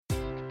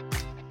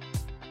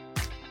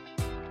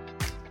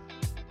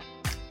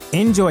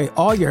Enjoy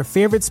all your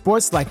favorite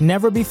sports like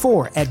never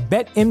before at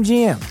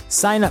BetMGM.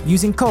 Sign up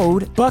using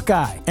code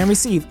Buckeye and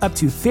receive up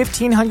to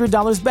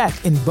 $1,500 back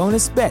in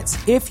bonus bets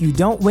if you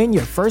don't win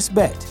your first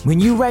bet. When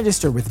you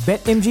register with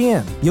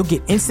BetMGM, you'll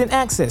get instant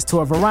access to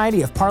a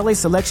variety of parlay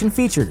selection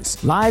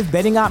features, live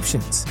betting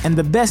options, and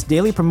the best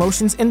daily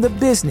promotions in the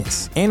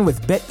business. And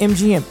with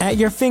BetMGM at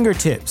your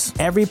fingertips,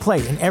 every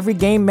play and every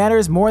game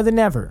matters more than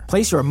ever.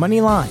 Place your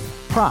money line,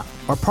 prop,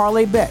 or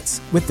parlay bets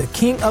with the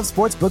king of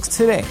sportsbooks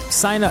today.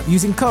 Sign up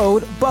using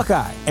code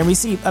Buckeye and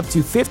receive up to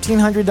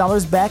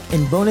 $1,500 back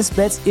in bonus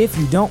bets if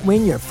you don't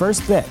win your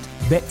first bet.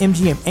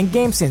 BetMGM and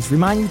GameSense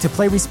remind you to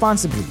play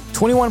responsibly.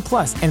 21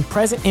 plus and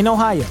present in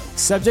Ohio,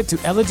 subject to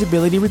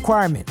eligibility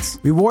requirements.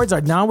 Rewards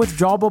are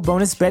non-withdrawable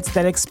bonus bets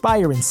that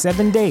expire in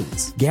 7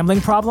 days. Gambling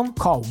problem?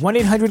 Call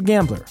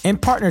 1-800-GAMBLER. In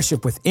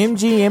partnership with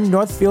MGM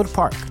Northfield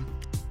Park.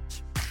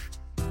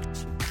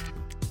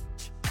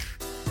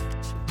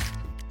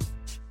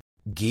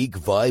 Geek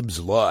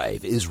Vibes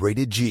Live is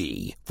rated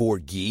G for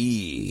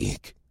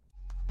geek.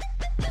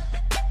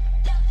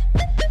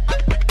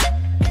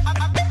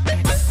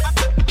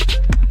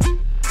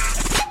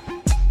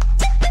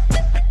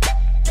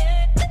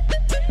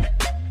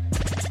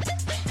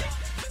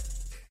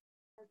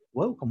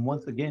 Welcome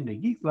once again to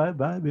Geek Live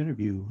Vibe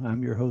Interview.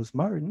 I'm your host,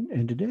 Martin,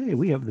 and today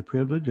we have the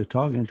privilege of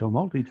talking to a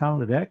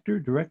multi-talented actor,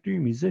 director,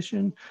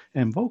 musician,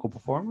 and vocal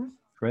performer,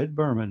 Fred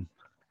Berman.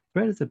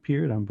 Fred has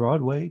appeared on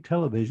Broadway,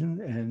 television,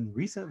 and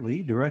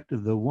recently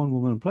directed the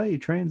one-woman play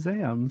Trans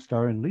Am,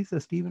 starring Lisa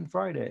Stephen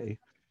Friday.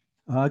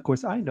 Of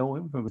course, I know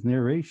him from his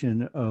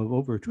narration of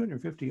over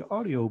 250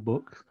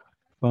 audiobooks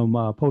from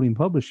Podium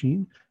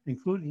Publishing,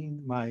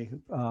 including my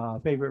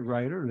favorite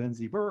writer,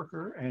 Lindsay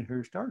Buroker, and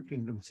her Star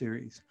Kingdom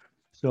series.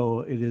 So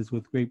it is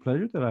with great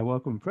pleasure that I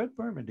welcome Fred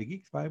Berman to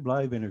Geeks Vibe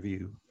Live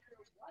Interview.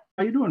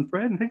 How you doing,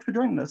 Fred? And thanks for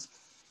joining us.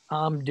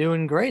 I'm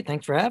doing great.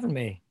 Thanks for having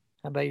me.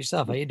 How about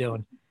yourself? How you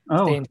doing?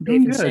 Oh, Staying doing safe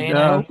and good. sane,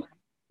 I hope?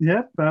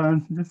 Yep.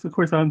 Just of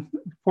course,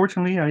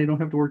 fortunately, I don't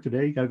have to work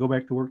today. Got to go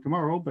back to work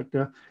tomorrow, but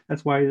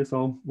that's why this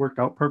all worked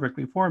out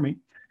perfectly for me.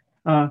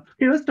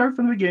 Okay, let's start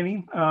from the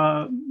beginning.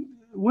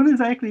 When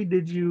exactly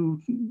did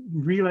you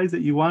realize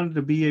that you wanted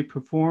to be a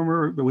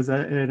performer? Was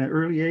that at an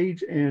early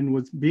age, and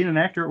was being an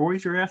actor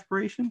always your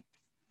aspiration?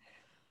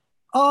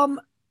 Yeah,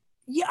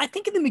 I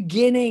think in the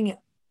beginning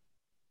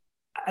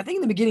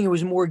it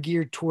was more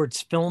geared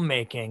towards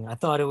filmmaking. I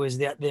thought it was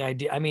the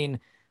idea. I mean,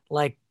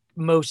 like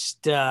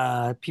most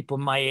people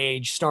my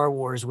age, Star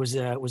Wars was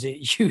a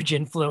huge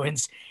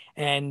influence,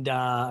 and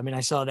I mean,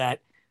 I saw that.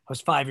 I was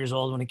 5 years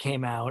old when it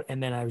came out,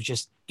 and then I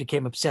just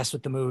became obsessed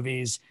with the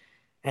movies.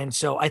 And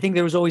so I think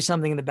there was always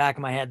something in the back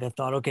of my head that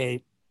thought,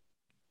 okay,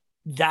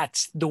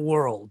 that's the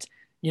world,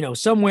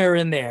 somewhere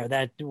in there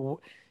that,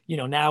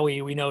 now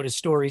we know it as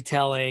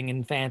storytelling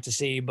and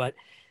fantasy, but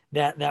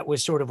that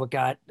was sort of what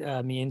got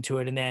me into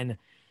it. And then, in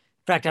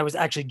fact, I was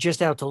actually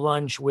just out to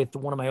lunch with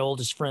one of my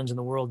oldest friends in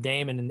the world,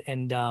 Damon,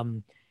 and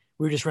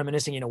we were just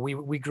reminiscing.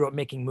 We grew up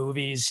making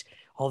movies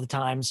all the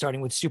time,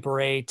 starting with Super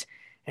 8,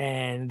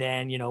 and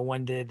then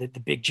when the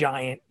big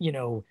giant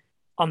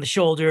on the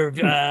shoulder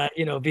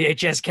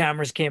VHS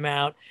cameras came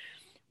out,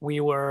 we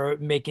were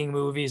making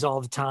movies all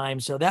the time.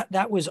 So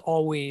that was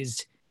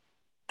always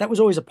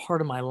a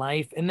part of my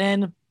life. And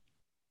then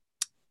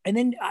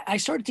I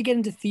started to get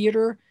into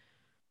theater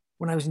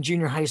when I was in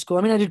junior high school.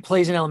 I mean, I did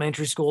plays in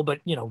elementary school,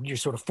 but you're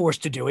sort of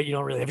forced to do it. You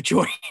don't really have a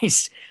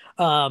choice.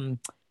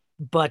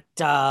 But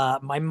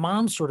my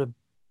mom sort of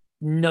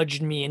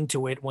nudged me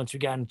into it once we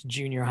got into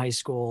junior high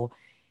school.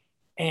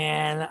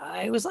 And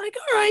I was like,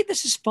 all right,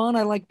 this is fun.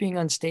 I like being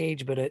on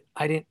stage, but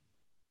I didn't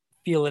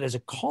feel it as a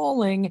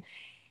calling.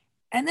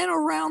 And then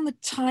around the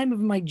time of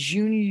my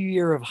junior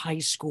year of high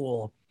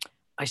school,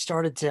 I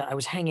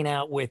was hanging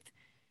out with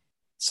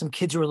some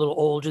kids who were a little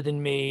older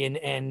than me,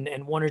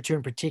 and one or two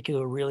in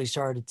particular really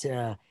started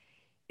to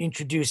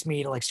introduce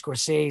me to like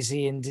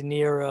Scorsese and De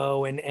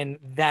Niro and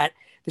that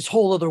this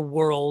whole other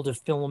world of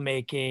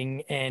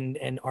filmmaking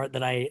and art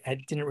that I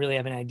didn't really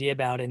have an idea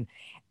about. And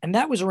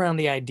that was around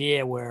the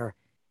idea where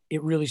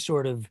it really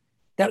sort of,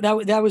 that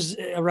was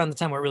around the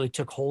time where it really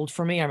took hold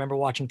for me. I remember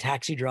watching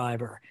Taxi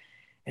Driver,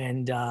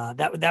 and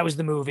that was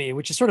the movie,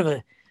 which is sort of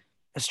a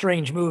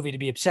strange movie to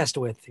be obsessed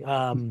with.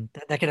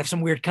 That could have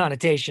some weird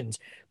connotations,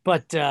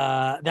 but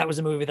that was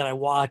a movie that I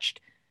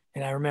watched,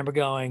 and I remember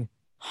going,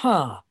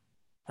 huh.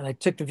 And I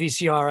took the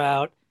VCR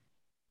out,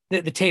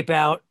 the tape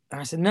out,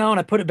 and I said, no, and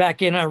I put it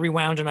back in, and I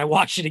rewound, and I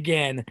watched it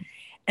again.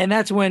 And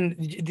that's when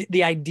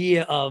the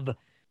idea of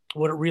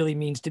what it really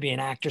means to be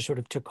an actor sort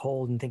of took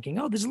hold, and thinking,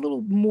 oh, there's a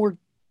little more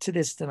to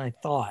this than I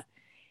thought.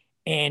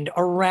 And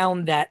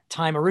around that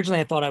time, originally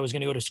I thought I was going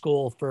to go to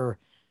school for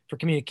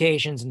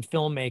communications and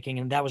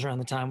filmmaking. And that was around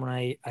the time when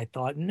I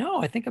thought,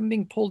 no, I think I'm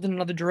being pulled in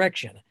another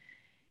direction.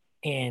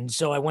 And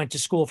so I went to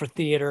school for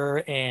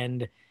theater,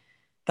 and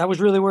that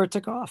was really where it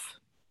took off.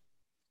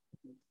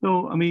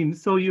 So, I mean,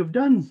 so you've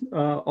done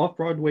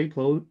off-Broadway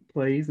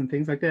plays and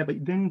things like that,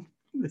 but then,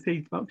 let's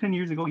say about 10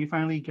 years ago, you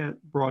finally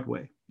got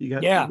Broadway. You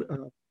got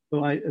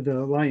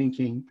the Lion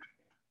King.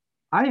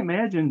 I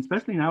imagine,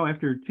 especially now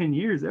after 10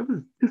 years, that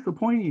was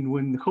disappointing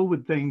when the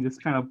COVID thing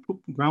just kind of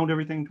ground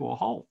everything to a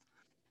halt.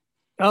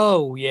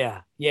 Oh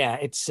yeah, yeah.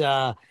 It's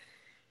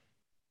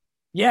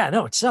yeah,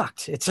 no, it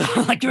sucked. It's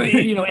like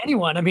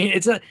anyone. I mean,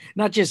 it's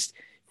not just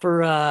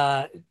for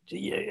yeah,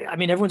 I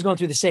mean everyone's going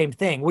through the same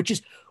thing, which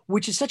is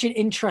such an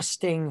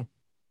interesting.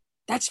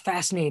 That's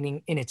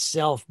fascinating in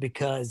itself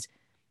because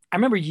I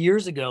remember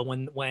years ago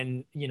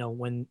when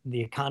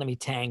the economy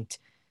tanked,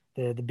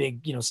 the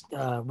big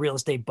real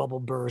estate bubble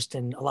burst,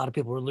 and a lot of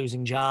people were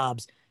losing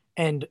jobs,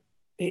 and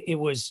it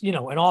was an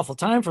awful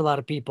time for a lot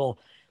of people.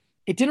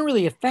 It didn't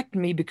really affect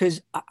me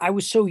because I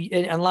was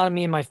and a lot of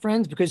me and my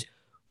friends because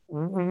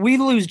we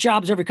lose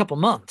jobs every couple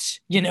months,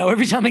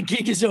 every time a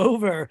gig is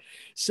over.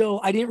 So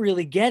I didn't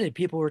really get it.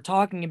 People were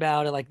talking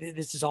about it like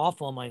this is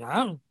awful. I'm like,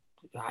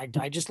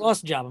 I just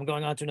lost a job. I'm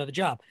going on to another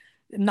job.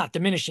 Not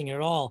diminishing it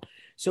at all.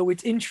 So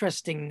it's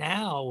interesting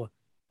now.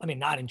 I mean,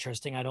 not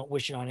interesting. I don't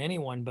wish it on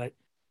anyone, but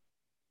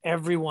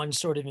everyone's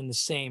sort of in the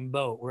same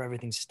boat where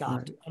everything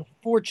stopped. Right.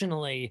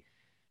 Unfortunately,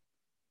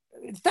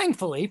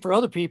 thankfully for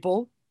other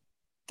people,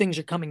 things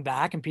are coming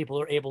back and people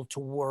are able to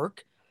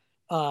work.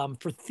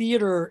 For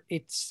theater,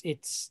 it's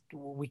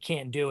we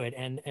can't do it.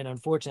 And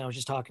unfortunately, I was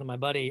just talking to my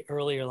buddy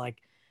earlier, like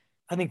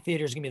I think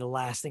theater is gonna be the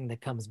last thing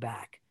that comes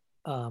back.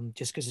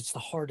 Just because it's the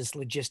hardest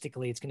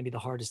logistically, it's gonna be the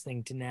hardest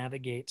thing to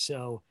navigate.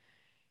 So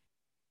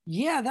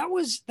yeah, that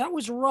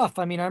was rough.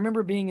 I mean, I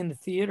remember being in the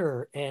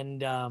theater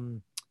and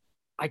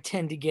I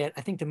tend to get,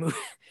 I think the movie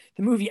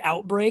the movie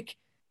Outbreak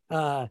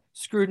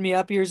screwed me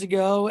up years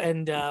ago.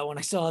 And when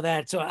I saw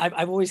that, so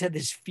I've always had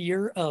this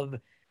fear of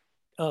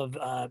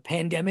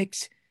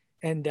pandemics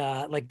and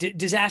like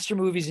disaster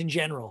movies in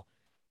general.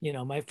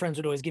 My friends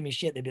would always give me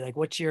shit. They'd be like,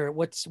 what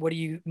are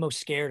you most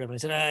scared of?" And I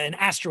said, "An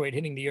asteroid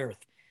hitting the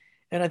Earth."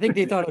 And I think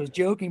they thought I was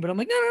joking, but I'm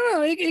like, no, no,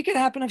 no, it could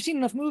happen. I've seen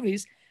enough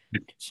movies.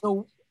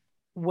 So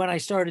when I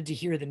started to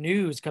hear the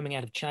news coming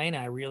out of China,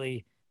 I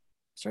really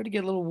started to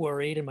get a little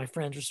worried, and my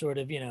friends were sort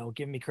of,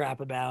 giving me crap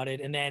about it.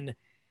 And then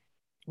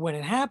when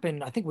it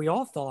happened, I think we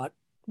all thought,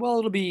 well,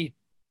 it'll be,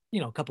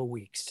 a couple of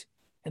weeks,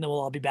 and then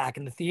we'll all be back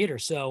in the theater.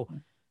 So,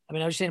 I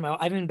mean, I was saying,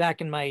 I've been back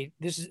in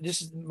this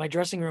is my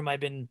dressing room.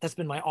 That's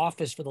been my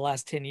office for the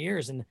last 10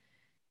 years, and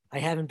I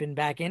haven't been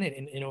back in it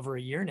in over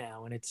a year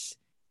now, and it's,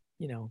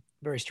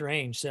 very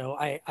strange. So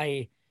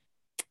I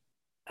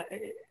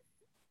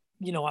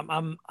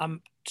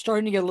I'm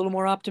starting to get a little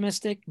more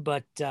optimistic,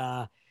 but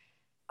I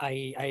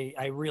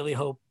really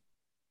hope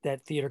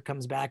that theater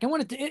comes back. And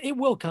when it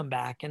will come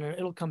back, and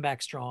it'll come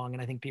back strong.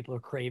 And I think people are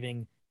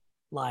craving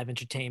live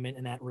entertainment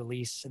and that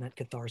release and that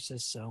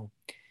catharsis. So,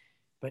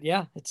 but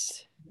yeah,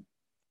 it's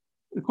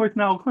Of course,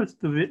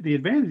 the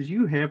advantage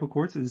you have, of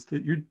course, is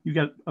that you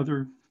got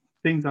other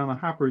things on the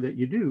hopper that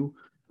you do.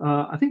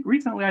 I think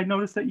recently I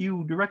noticed that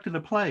you directed a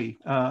play,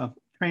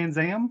 Trans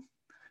Am.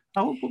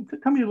 Tell me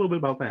a little bit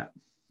about that.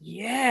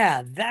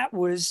 yeah, that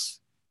was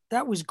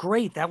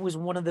great. That was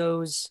one of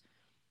those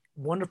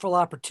wonderful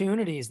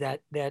opportunities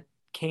that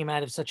came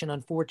out of such an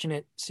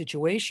unfortunate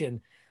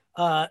situation.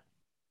 Uh,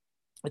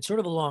 it's sort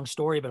of a long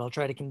story, but I'll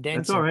try to That's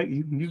condense all it. right.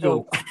 You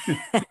So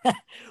go.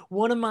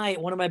 one of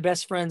my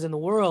best friends in the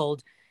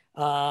world,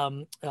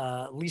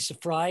 Lisa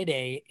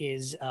Friday,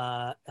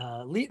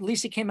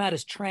 Lisa came out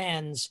as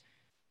trans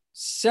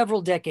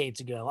several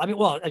decades ago. I mean,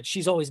 well,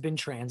 she's always been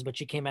trans, but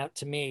she came out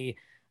to me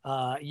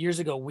years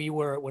ago.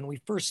 When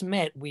we first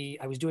met,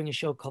 I was doing a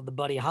show called The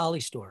Buddy Holly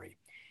Story,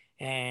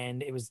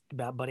 and it was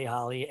about Buddy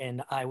Holly,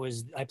 and I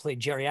played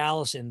Jerry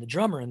Allison, the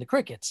drummer in the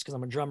Crickets, because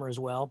I'm a drummer as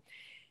well.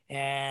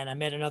 And I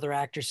met another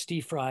actor,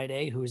 Steve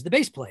Friday, who is the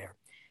bass player,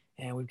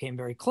 and we became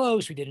very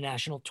close. We did a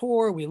national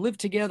tour. We lived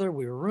together.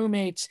 We were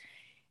roommates,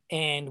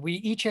 and we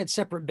each had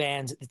separate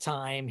bands at the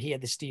time. He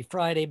had the Steve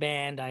Friday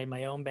band. I had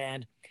my own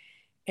band.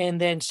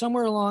 And then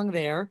somewhere along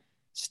there,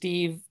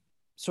 Steve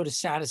sort of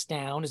sat us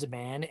down as a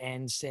band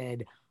and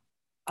said,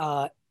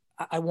 I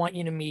want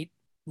you to meet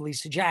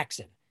Lisa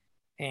Jackson.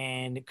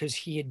 And because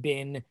he had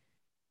been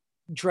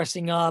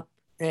dressing up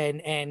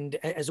and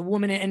as a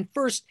woman, and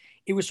first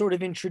it was sort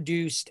of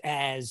introduced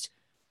as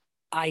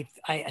I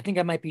think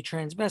I might be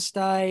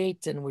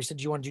transvestite, and we said,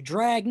 "Do you want to do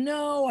drag?"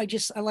 "No,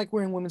 I like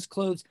wearing women's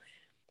clothes."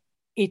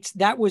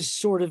 That was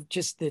sort of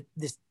just the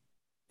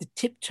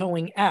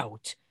tiptoeing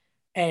out,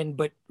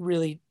 but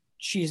really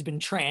she has been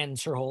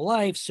trans her whole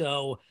life.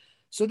 So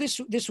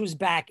this was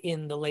back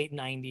in the late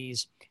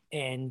 90s,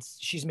 and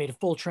she's made a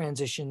full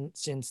transition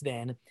since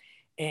then.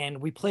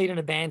 And we played in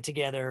a band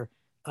together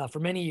for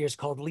many years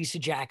called Lisa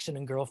Jackson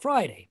and Girl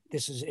Friday.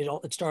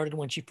 It started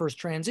when she first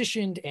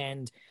transitioned,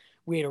 and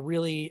we had a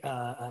really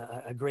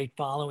a great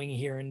following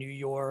here in New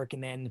York.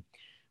 And then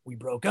we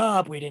broke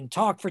up. We didn't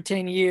talk for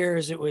 10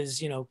 years. It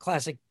was,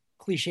 classic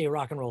cliche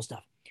rock and roll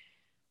stuff.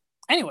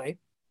 Anyway,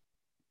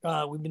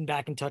 we've been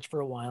back in touch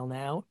for a while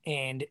now.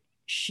 And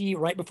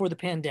right before the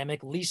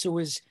pandemic, Lisa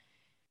was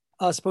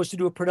supposed to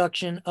do a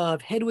production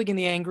of Hedwig and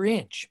the Angry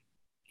Inch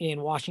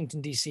in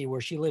Washington, D.C.,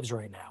 where she lives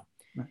right now.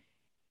 Right.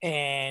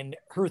 And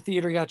her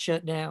theater got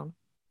shut down.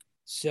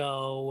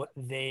 So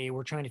they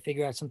were trying to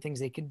figure out some things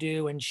they could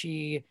do. And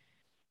she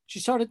she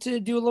started to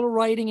do a little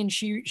writing, and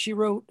she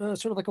wrote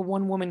sort of like a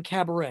one-woman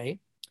cabaret.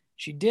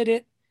 She did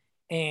it.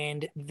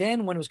 And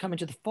then when it was coming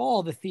to the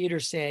fall, the theater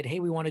said, hey,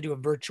 we want to do a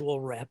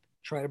virtual rep,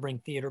 try to bring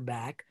theater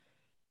back.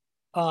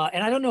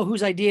 And I don't know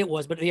whose idea it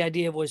was, but the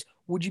idea was,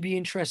 would you be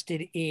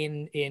interested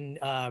in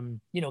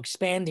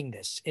expanding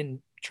this and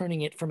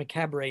turning it from a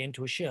cabaret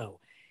into a show?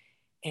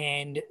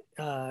 And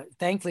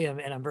thankfully,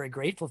 I'm very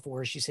grateful for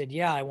her. She said,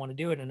 yeah, I want to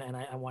do it. And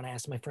I want to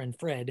ask my friend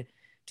Fred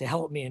to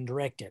help me and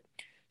direct it.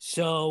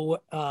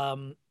 So,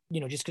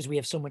 just because we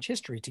have so much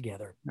history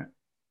together. Right.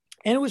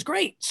 And it was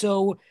great.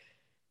 So,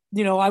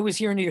 I was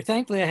here in New York.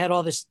 Thankfully, I had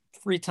all this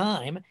free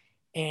time,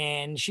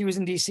 and she was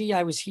in DC.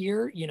 I was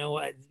here.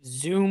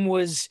 Zoom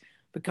was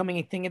becoming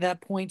a thing at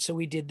that point. So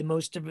we did the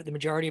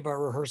majority of our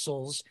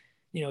rehearsals,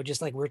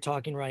 just like we're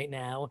talking right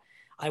now.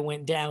 I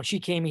went down, she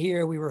came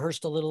here. We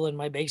rehearsed a little in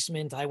my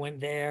basement. I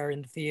went there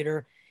in the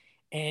theater,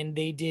 and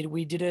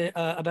we did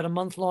about a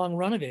month-long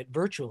run of it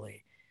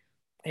virtually.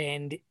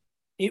 And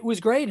it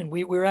was great. And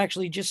we were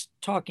actually just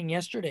talking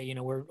yesterday,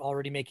 we're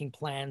already making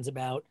plans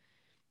about,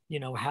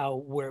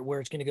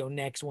 where it's going to go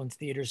next once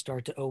theaters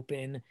start to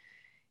open.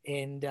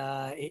 And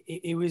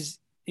it was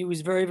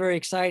very, very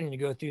exciting to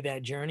go through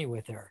that journey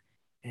with her,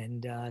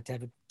 and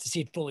to see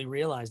it fully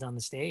realized on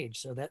the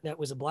stage. So that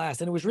was a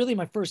blast. And it was really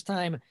my first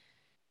time.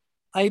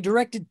 I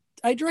directed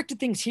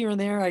things here and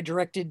there. I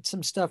directed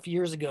some stuff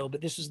years ago,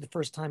 but this was the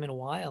first time in a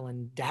while,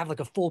 and to have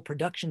like a full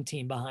production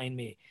team behind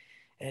me.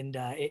 And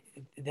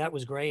that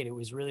was great. It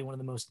was really one of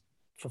the most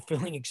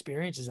fulfilling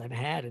experiences I've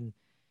had. And,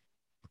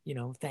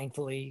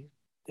 thankfully,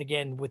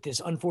 again, with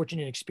this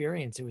unfortunate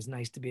experience, it was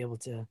nice to be able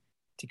to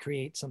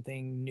create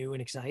something new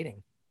and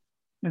exciting.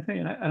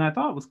 And I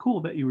thought it was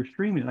cool that you were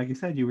streaming. Like you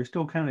said, you were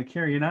still kind of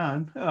carrying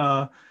on.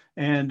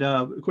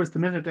 Of course, the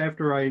minute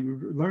after I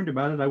learned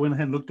about it, I went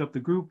ahead and looked up the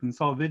group and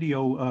saw a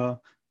video. Matter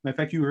of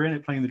fact, you were in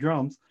it playing the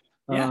drums.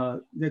 Yeah.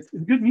 It's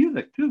good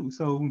music too.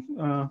 So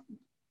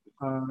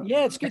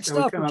yeah, it's good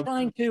stuff. We're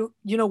trying to,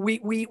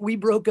 we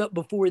broke up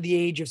before the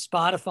age of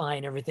Spotify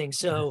and everything.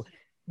 So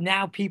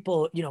now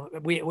people,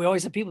 we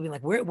always have people being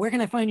like, where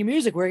can I find your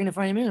music? Where can I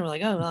find your music? We're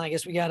like, oh, well, I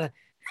guess we gotta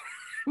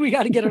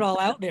get it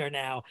all out there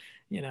now,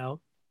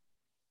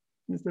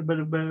 But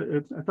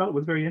I thought it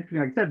was very interesting.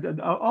 Like I said,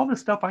 all the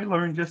stuff I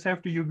learned just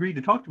after you agreed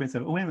to talk to me. I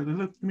said, oh, wait a minute,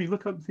 let me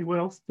look up and see what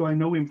else do I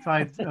know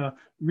besides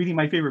reading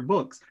my favorite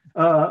books.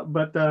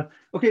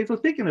 Okay, so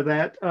thinking of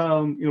that,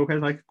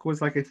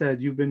 because like I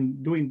said, you've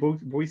been doing both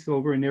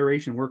voiceover and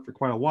narration work for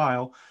quite a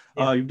while.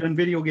 Yeah. You've done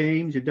video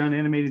games, you've done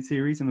animated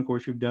series, and of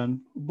course, you've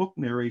done book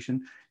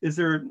narration. Is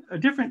there a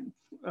different,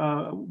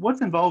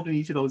 what's involved in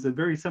each of those? Is it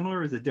very similar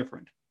or is it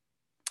different?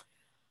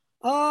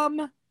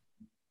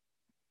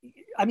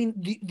 I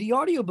mean, the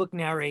audiobook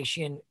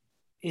narration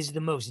is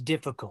the most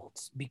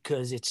difficult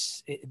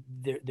because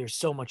there's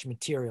so much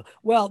material.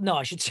 Well, no,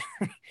 I should say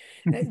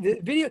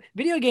the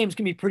video games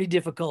can be pretty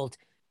difficult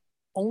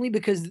only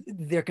because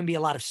there can be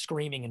a lot of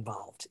screaming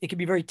involved. It can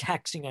be very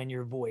taxing on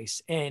your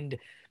voice. And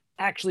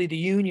actually the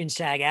union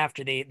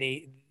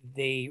SAG-AFTRA,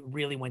 they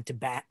really went to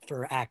bat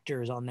for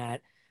actors on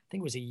that. I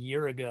think it was a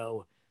year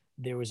ago.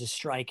 There was a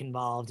strike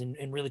involved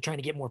and really trying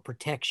to get more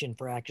protection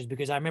for actors,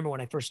 because I remember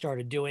when I first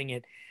started doing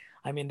it,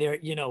 I mean, there,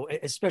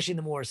 especially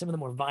some of the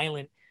more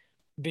violent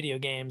video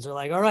games are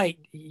like, all right,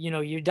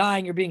 you're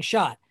dying, you're being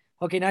shot.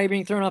 Okay, now you're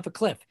being thrown off a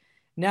cliff.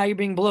 Now you're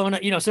being blown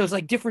up, so it's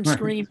like different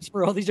screams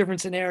for all these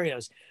different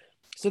scenarios.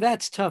 So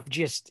that's tough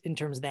just in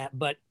terms of that.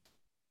 But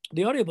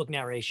the audiobook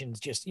narrations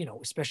just,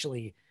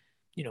 especially,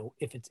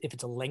 if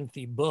it's a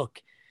lengthy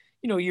book,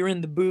 you're in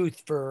the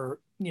booth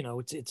for,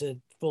 it's a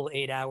full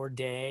 8-hour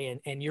day.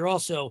 And you're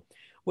also,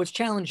 what's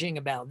challenging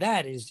about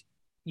that is,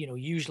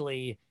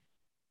 usually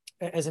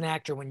as an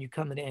actor, when you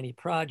come into any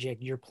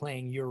project, you're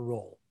playing your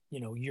role.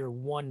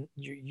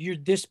 You're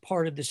this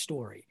part of the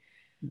story.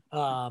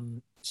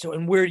 So,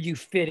 and where do you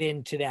fit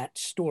into that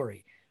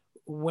story?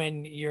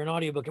 When you're an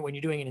audiobook and when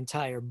you're doing an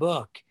entire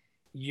book,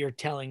 you're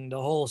telling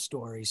the whole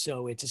story.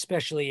 So it's,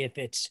 especially if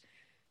it's,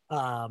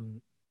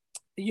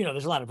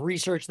 there's a lot of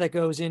research that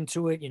goes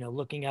into it,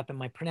 looking up,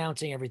 am I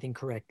pronouncing everything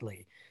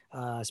correctly?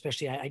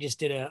 Especially, I just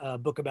did a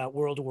book about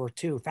World War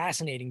II,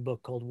 fascinating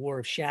book called War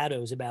of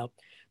Shadows, about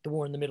the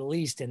war in the Middle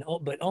East.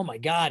 But oh my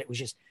God, it was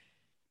just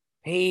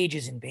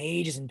pages and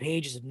pages and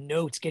pages of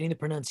notes, getting the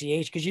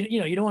pronunciation, because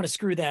you don't want to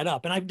screw that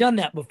up. And I've done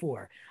that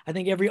before. I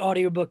think every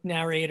audiobook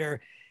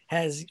narrator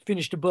has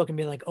finished a book and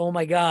been like, oh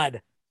my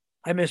God,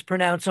 I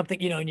mispronounced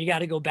something, and you got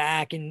to go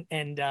back and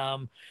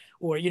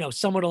or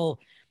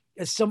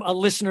a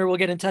listener will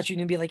get in touch with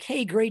you and be like,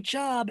 hey, great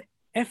job,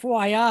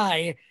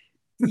 FYI,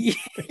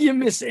 you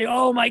miss it.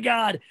 Oh my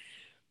God.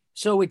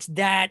 So it's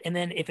that. And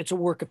then if it's a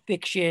work of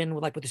fiction,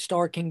 like with the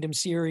Star Kingdom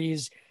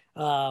series,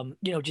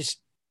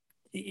 it's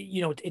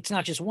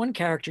not just one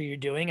character you're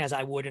doing, as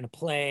I would in a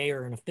play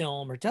or in a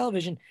film or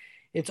television.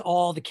 It's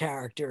all the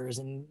characters.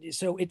 And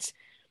so it's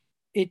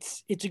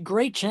a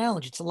great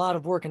challenge. It's a lot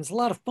of work and it's a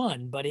lot of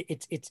fun, but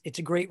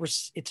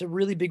it's a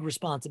really big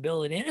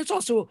responsibility. And it's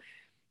also,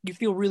 you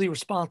feel really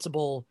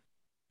responsible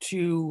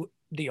to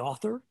the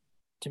author,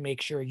 to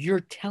make sure you're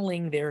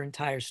telling their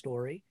entire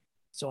story.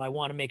 So I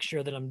want to make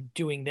sure that I'm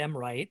doing them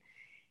right.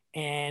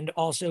 And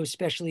also,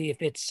 especially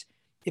if it's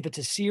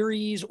a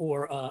series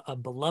or a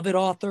beloved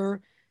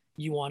author,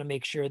 you want to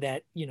make sure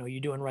that, you know,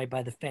 you're doing right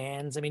by the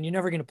fans. I mean, you're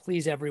never going to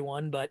please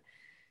everyone, but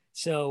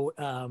so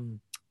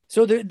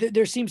so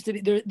there seems to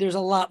be there's a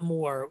lot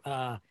more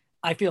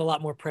I feel a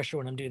lot more pressure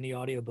when I'm doing the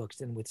audiobooks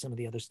than with some of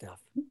the other stuff.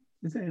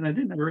 And I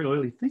didn't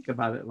really think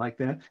about it like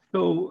that.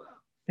 So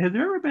has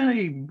there ever been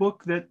a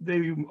book that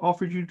they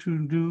offered you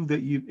to do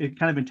that it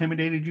kind of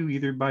intimidated you,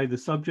 either by the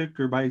subject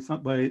or by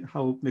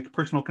how the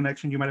personal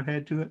connection you might have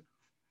had to it?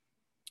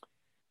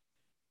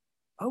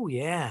 Oh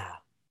yeah.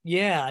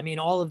 Yeah, I mean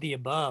all of the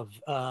above.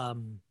 I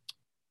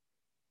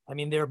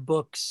mean there are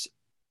books.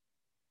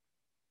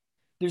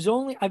 There's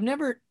only I've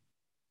never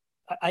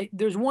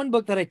there's one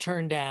book that I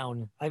turned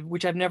down,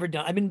 which I've never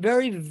done. I've been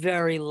very,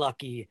 very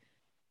lucky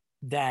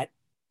that,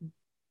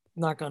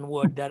 knock on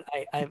wood, that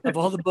I of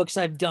all the books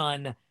I've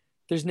done,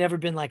 there's never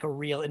been like a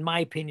real, in my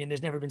opinion,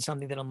 there's never been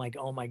something that I'm like,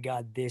 oh my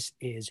God, this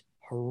is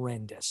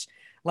horrendous.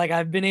 Like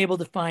I've been able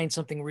to find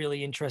something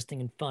really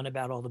interesting and fun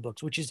about all the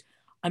books, which is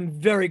I'm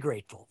very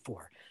grateful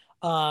for.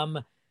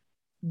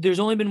 There's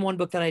only been one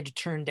book that I had to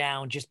turn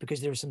down just because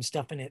there was some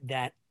stuff in it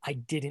that I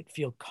didn't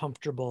feel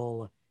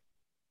comfortable,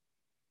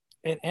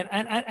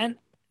 and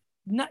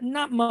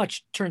not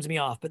much turns me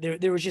off, but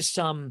there was just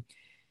some.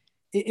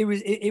 There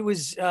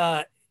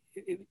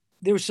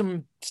was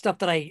some stuff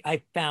that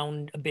I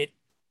found a bit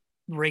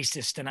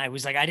racist, and I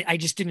was like, I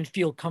just didn't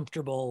feel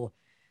comfortable.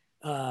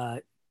 I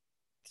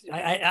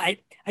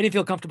didn't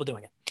feel comfortable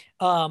doing it.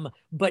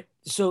 But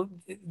so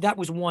that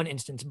was one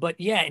instance. But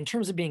yeah, in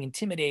terms of being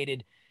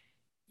intimidated,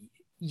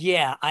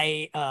 yeah,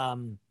 I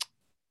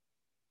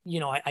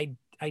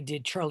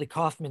did Charlie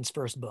Kaufman's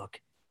first book,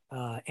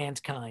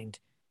 Antkind,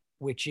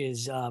 which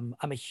is I'm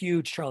a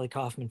huge Charlie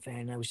Kaufman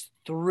fan. I was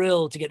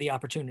thrilled to get the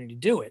opportunity to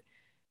do it,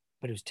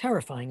 but it was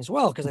terrifying as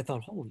well because I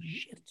thought, holy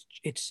shit,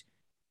 it's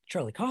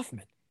Charlie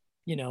Kaufman,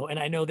 you know. And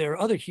I know there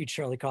are other huge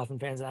Charlie Kaufman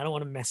fans, and I don't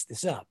want to mess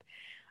this up.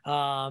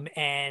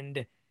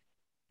 And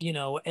you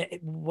know,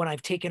 when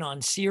I've taken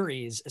on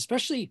series,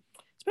 especially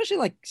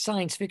like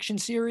science fiction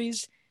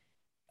series,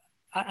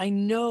 I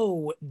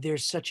know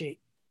there's such a,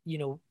 you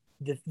know,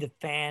 the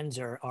fans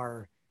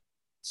are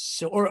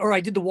so, or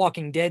I did the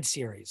Walking Dead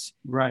series,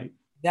 Right.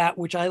 that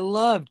which I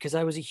loved because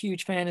I was a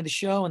huge fan of the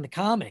show and the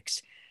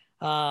comics.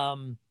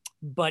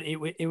 But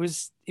it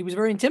was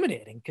very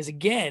intimidating because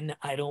again,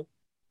 I don't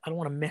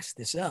want to mess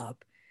this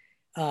up.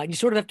 You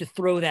sort of have to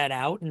throw that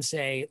out and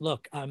say,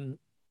 look,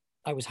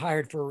 I was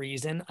hired for a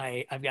reason.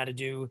 I've got to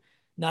do,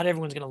 not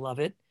everyone's going to love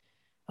it.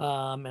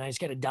 And I just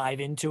got to dive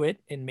into it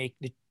and make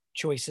the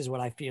choices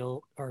what I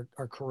feel are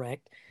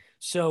correct.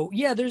 So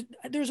yeah,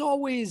 there's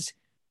always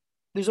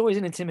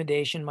an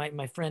intimidation.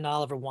 My friend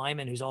Oliver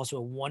Wyman, who's also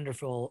a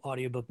wonderful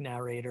audiobook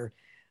narrator,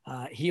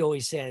 he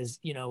always says,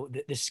 you know,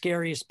 the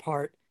scariest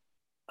part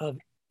of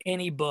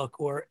any book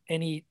or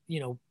any, you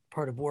know,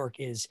 part of work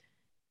is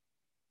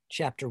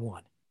chapter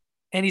one.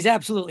 And he's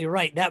absolutely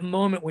right. That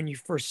moment when you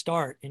first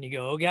start and you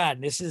go, oh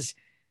God,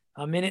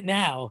 I'm in it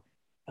now.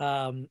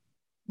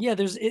 Yeah,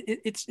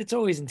 it's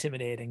always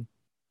intimidating.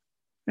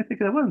 I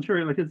think I wasn't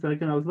sure. Like it's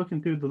like, I was looking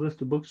through the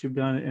list of books you've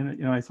done,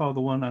 and I saw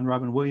the one on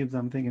Robin Williams.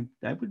 I'm thinking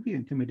that would be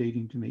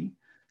intimidating to me,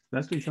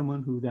 especially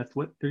someone who that's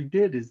what they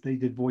did is they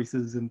did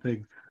voices and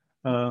things.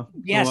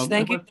 Yes, so,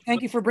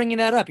 thank you for bringing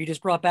that up. You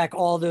just brought back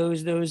all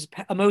those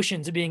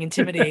emotions of being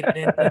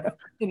intimidated,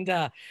 and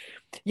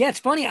yeah, it's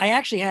funny. I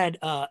actually had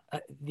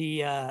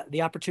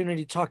the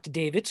opportunity to talk to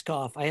Dave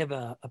Itzkoff. I have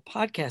a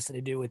podcast that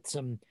I do with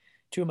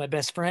two of my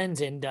best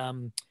friends,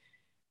 and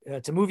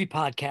it's a movie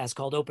podcast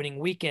called Opening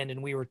Weekend,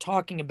 and we were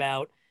talking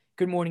about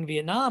Good Morning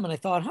Vietnam, and I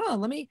thought,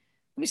 let me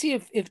see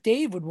if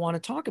Dave would want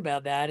to talk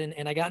about that,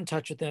 and I got in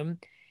touch with him,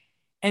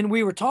 and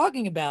we were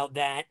talking about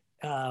that.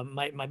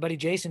 My buddy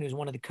Jason, who's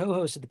one of the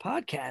co-hosts of the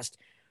podcast,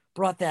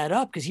 brought that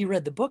up because he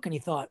read the book and he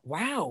thought,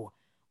 wow,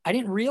 I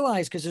didn't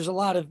realize, because there's a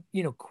lot of,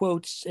 you know,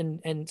 quotes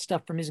and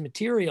stuff from his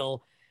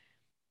material,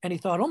 and he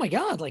thought, oh my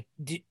God, like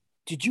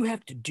did you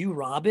have to do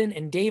Robin?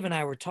 And Dave and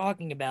I were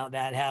talking about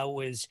that, how it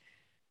was,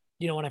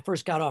 you know, when I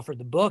first got offered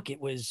the book,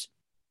 it was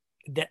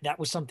that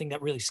was something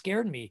that really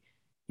scared me.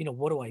 You know,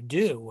 what do I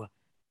do?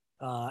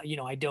 You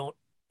know,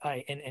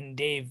 and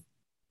Dave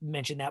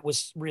mentioned that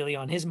was really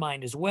on his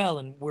mind as well.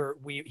 And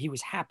he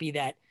was happy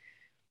that,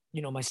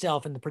 you know,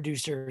 myself and the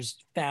producers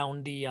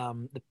found the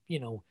you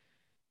know,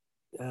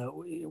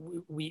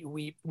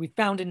 we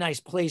found a nice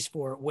place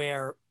for it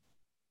where,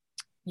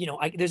 you know,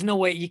 there's no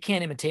way you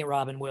can't imitate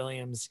Robin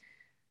Williams.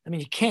 I mean,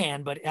 you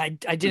can, but I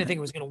didn't think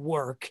it was going to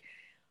work.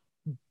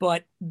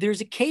 But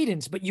there's a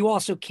cadence, but you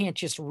also can't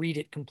just read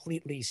it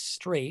completely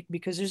straight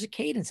because there's a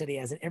cadence that he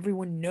has, and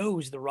everyone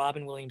knows the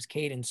Robin Williams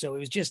cadence. So it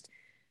was just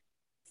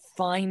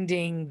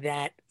finding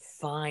that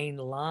fine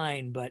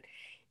line. But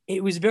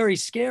it was very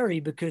scary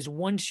because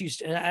once you,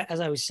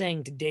 as I was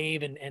saying to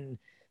Dave and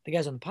the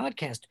guys on the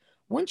podcast,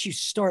 once you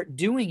start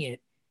doing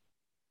it,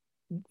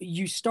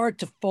 you start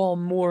to fall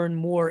more and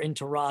more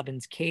into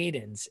Robin's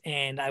cadence.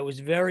 And I was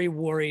very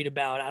worried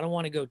about, I don't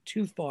want to go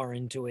too far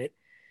into it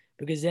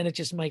because then it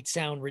just might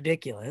sound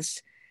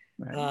ridiculous.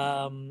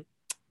 Right.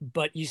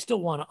 But you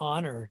still want to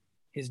honor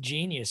his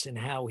genius and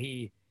how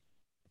he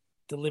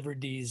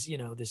delivered these,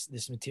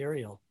 this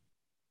material.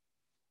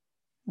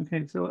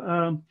 Okay,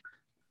 so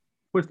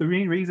was the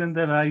main reason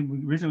that I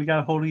originally got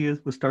a hold of you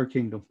was Star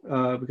Kingdom,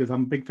 because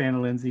I'm a big fan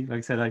of Lindsay. Like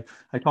I said,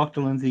 I talked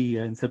to Lindsay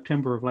in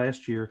September of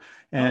last year,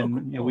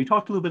 and cool. we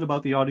talked a little bit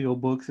about the audio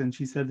books, and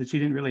she said that she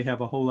didn't really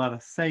have a whole lot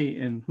of say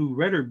in who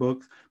read her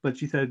books, but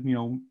she said,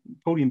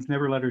 Podium's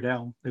never let her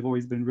down. They've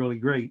always been really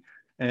great,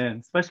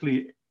 and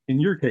especially in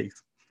your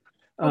case.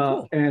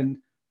 Cool. And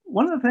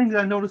one of the things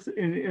I noticed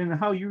in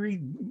how you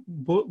read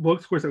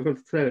books, of course,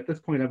 I've said at this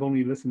point, I've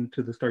only listened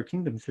to the Star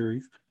Kingdom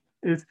series,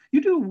 is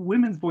you do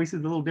women's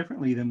voices a little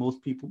differently than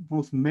most people.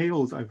 Most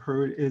males I've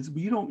heard is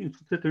you don't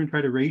sit there and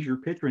try to raise your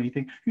pitch or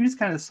anything. You just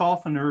kind of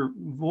soften her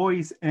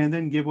voice and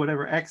then give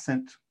whatever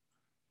accent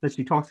that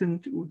she talks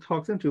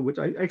into, which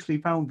I actually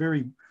found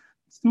very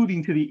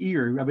soothing to the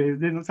ear. I mean,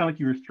 it didn't sound like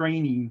you were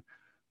straining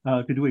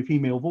to do a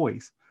female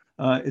voice.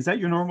 Is that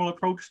your normal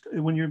approach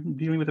when you're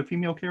dealing with a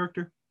female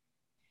character?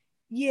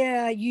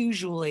 Yeah,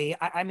 usually.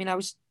 I mean, I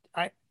was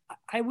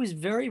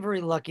very,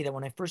 very lucky that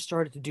when I first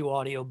started to do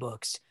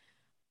audiobooks,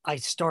 I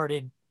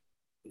started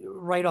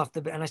right off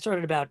the bat, and I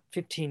started about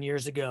 15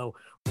 years ago.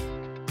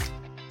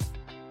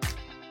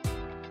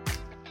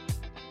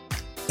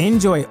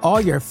 Enjoy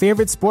all your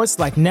favorite sports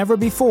like never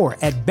before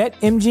at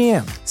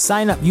BetMGM.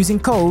 Sign up using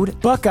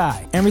code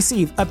Buckeye and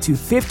receive up to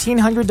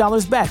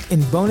 $1,500 back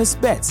in bonus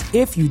bets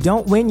if you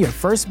don't win your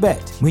first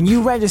bet. When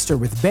you register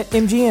with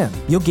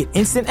BetMGM, you'll get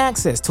instant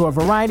access to a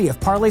variety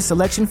of parlay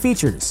selection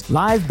features,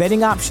 live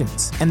betting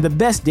options, and the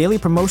best daily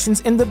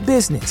promotions in the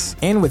business.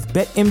 And with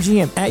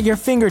BetMGM at your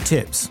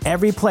fingertips,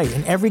 every play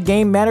and every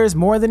game matters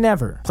more than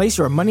ever. Place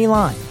your money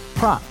line,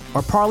 prop,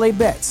 or parlay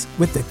bets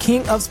with the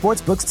king of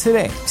sportsbooks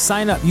today.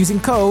 Sign up using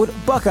code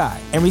Buckeye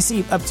and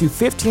receive up to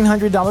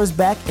 $1,500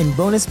 back in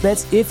bonus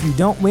bets if you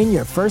don't win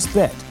your first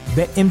bet.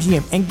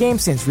 BetMGM and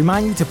GameSense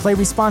remind you to play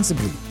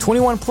responsibly.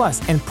 21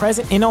 plus and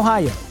present in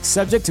Ohio,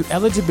 subject to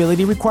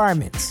eligibility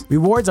requirements.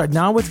 Rewards are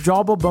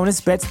non-withdrawable bonus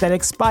bets that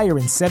expire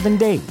in 7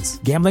 days.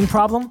 Gambling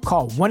problem?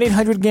 Call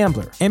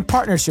 1-800-GAMBLER. In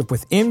partnership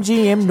with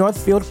MGM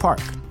Northfield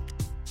Park.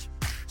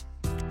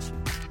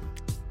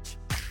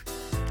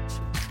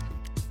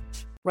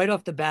 Right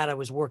off the bat, I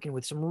was working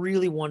with some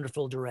really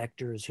wonderful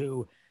directors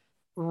who,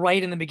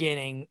 right in the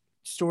beginning,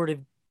 sort of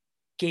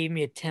gave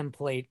me a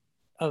template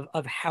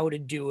of how to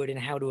do it and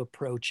how to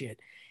approach it.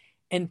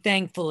 And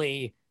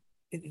thankfully,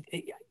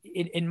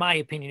 in my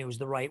opinion, it was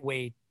the right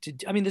way to.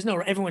 I mean,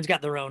 everyone's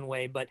got their own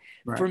way, but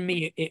right. For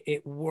me,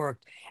 it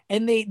worked.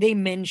 And they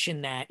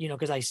mentioned that,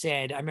 because I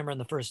remember in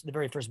the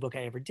very first book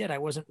I ever did, I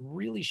wasn't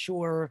really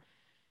sure,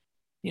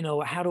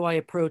 how do I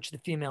approach the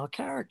female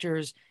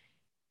characters.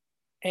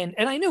 And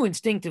I knew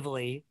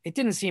instinctively it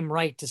didn't seem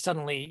right to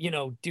suddenly,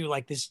 do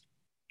like this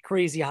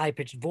crazy high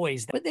pitched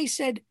voice. But they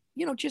said,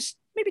 just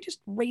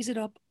raise it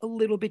up a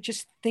little bit.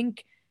 Just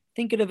think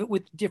of it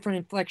with different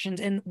inflections.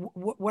 And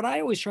what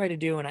I always try to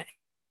do, and I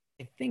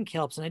think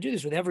helps, and I do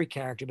this with every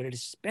character, but it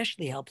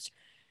especially helps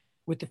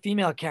with the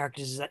female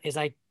characters, is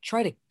I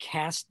try to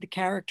cast the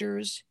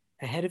characters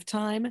ahead of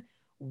time,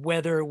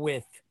 whether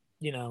with,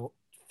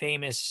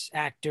 famous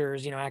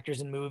actors,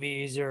 actors in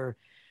movies or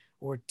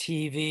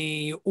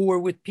TV, or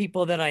with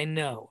people that I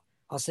know.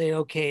 I'll say,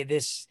 okay,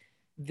 this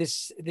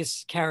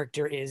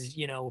character is,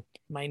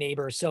 my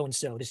neighbor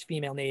so-and-so, this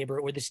female neighbor,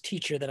 or this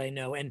teacher that I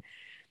know, and,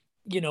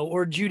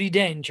 or Judi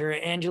Dench or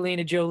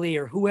Angelina Jolie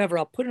or whoever.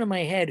 I'll put it in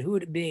my head, who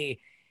would it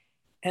be?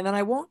 And then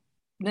I won't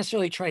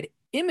necessarily try to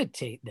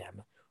imitate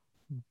them,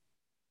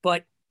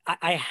 but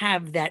I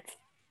have that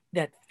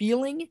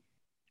feeling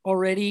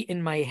already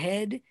in my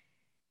head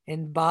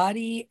and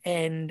body,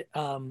 and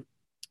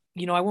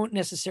I won't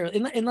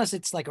necessarily, unless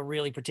it's like a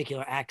really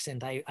particular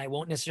accent, I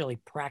won't necessarily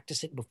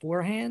practice it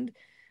beforehand.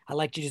 I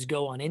like to just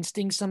go on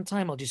instinct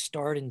sometime. I'll just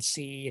start and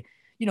see,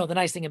 the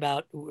nice thing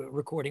about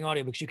recording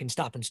audiobooks, you can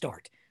stop and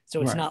start.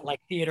 So it's not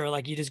like theater,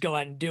 like you just go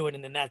out and do it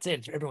and then that's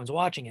it. Everyone's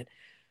watching it.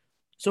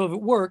 So if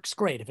it works,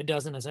 great. If it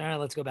doesn't, I say, all right,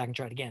 let's go back and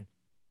try it again.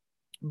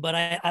 But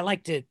I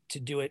like to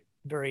do it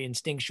very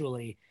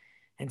instinctually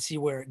and see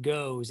where it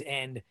goes.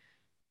 And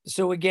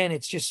so again,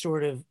 it's just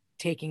sort of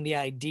taking the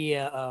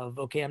idea of,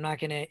 okay, I'm not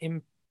going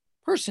to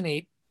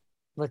impersonate,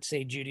 let's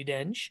say, Judi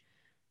Dench,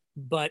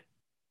 but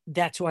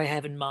that's who I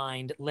have in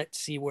mind. Let's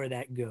see where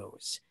that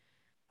goes.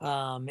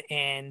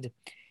 And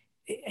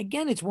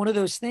again, it's one of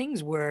those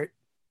things where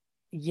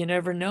you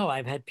never know.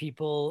 I've had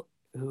people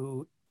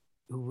who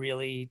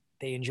really,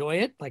 they enjoy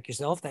it, like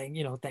yourself,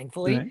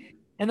 thankfully. Right.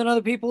 And then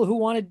other people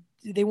who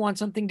they want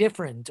something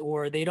different,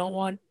 or they don't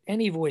want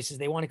any voices.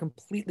 They want it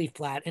completely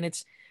flat. And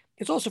it's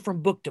also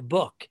from book to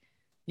book,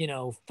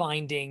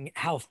 finding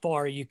how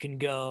far you can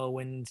go.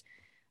 And,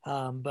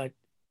 but,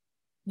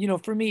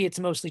 for me, it's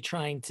mostly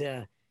trying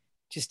to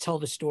just tell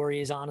the story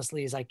as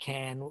honestly as I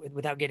can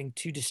without getting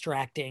too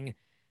distracting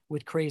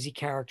with crazy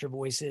character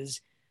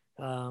voices.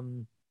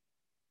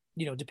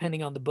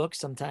 Depending on the book,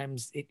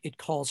 sometimes it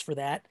calls for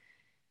that.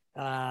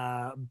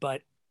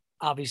 But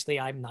obviously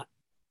I'm not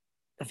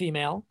a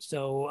female.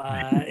 So,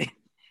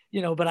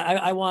 but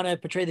I want to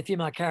portray the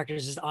female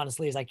characters as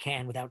honestly as I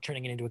can without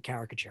turning it into a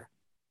caricature.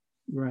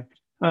 Right.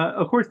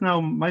 Of course,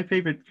 now my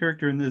favorite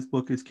character in this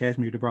book is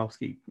Casimir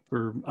Dabrowski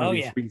for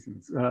obvious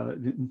reasons.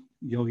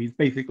 He's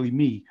basically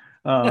me.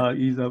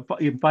 He's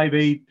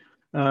 5'8".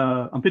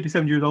 I'm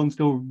 57 years old and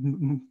still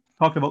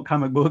talking about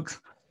comic books.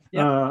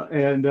 Yep.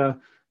 And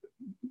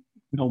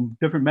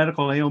different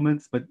medical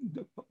ailments, but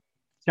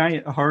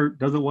giant heart,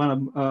 doesn't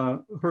want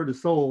to hurt a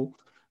soul.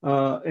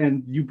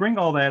 And you bring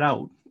all that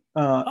out.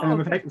 And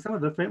in fact, some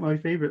of my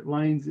favorite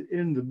lines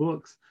in the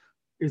books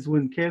is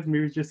when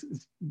Casimir is just,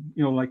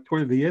 like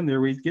toward the end there,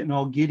 where he's getting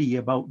all giddy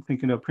about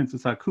thinking of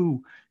Princess Haku,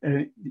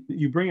 and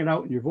you bring it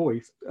out in your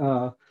voice.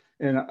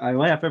 And I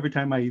laugh every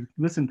time I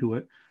listen to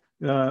it.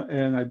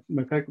 And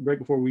in fact, right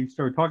before we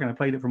started talking, I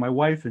played it for my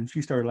wife, and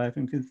she started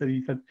laughing because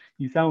he said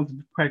he sounds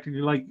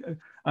practically like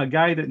a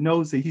guy that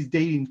knows that he's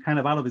dating kind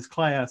of out of his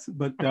class,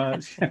 but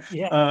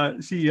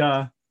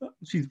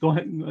she's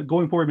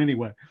going for him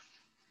anyway.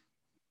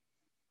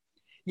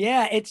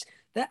 Yeah, it's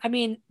that. I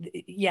mean,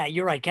 yeah,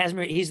 you're right.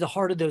 Casimir, he's the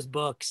heart of those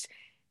books,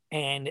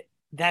 and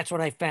that's what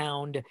I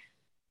found.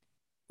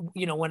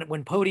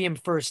 When Podium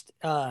first,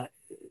 got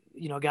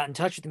in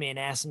touch with me and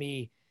asked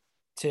me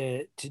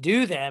to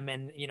do them,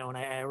 and and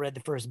I read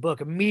the first book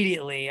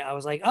immediately. I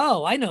was like,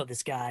 oh, I know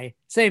this guy.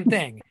 Same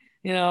thing.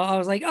 I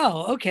was like,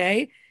 oh,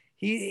 okay.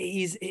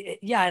 He's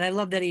and I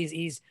love that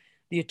he's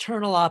the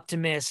eternal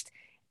optimist,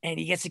 and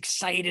he gets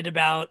excited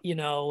about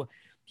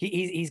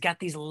he's got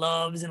these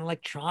loves in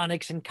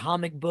electronics and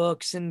comic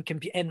books and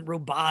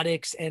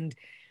robotics, and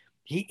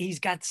he's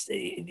got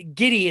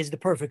giddy is the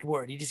perfect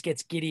word. He just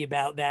gets giddy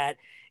about that,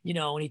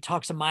 and he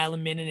talks a mile a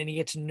minute and he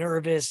gets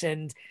nervous,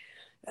 and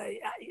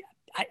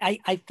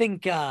I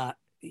think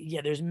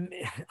there's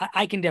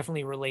I can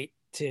definitely relate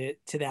to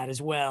that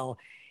as well,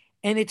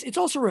 and it's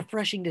also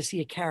refreshing to see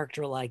a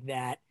character like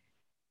that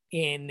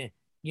in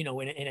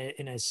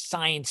a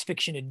science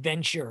fiction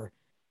adventure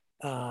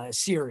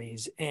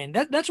series. And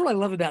that's what I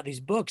love about these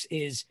books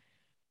is,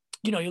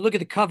 you look at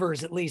the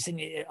covers at least,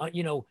 and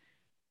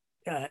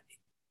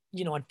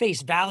on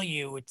face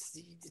value, it's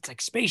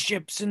like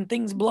spaceships and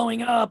things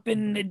blowing up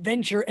and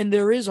adventure, and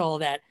there is all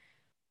that,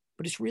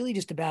 but it's really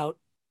just about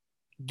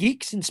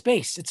geeks in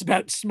space. It's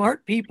about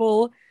smart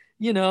people,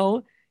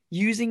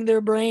 using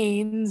their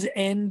brains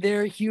and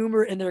their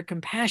humor and their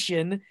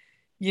compassion,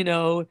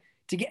 to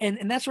get,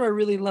 and that's what I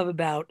really love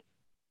about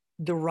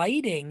the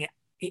writing.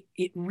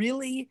 It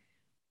really,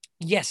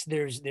 yes,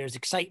 there's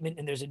excitement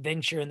and there's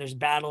adventure and there's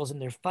battles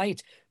and there's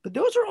fights, but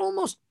those are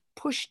almost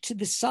pushed to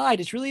the side.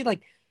 It's really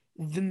like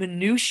the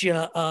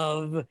minutia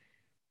of,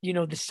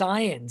 the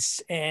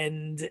science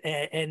and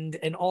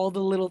all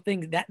the little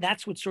things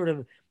that's what sort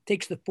of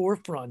takes the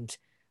forefront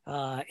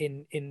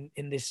in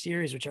this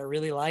series, which I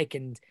really like.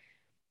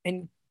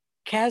 And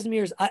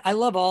Casimir's, I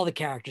love all the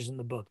characters in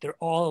the book. They're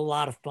all a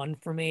lot of fun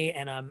for me,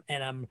 and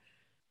I'm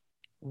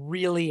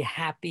really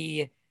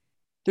happy.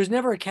 There's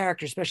never a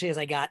character, especially as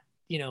I got,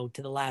 to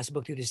the last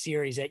book through the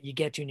series, that you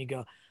get to and you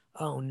go,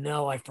 oh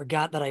no, I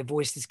forgot that I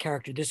voiced this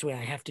character this way.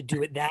 I have to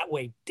do it that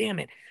way. Damn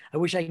it. I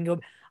wish I can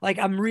go. Like,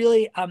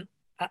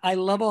 I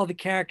love all the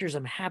characters.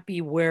 I'm happy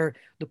where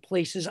the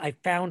places I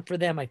found for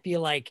them. I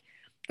feel like,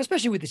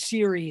 especially with the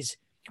series,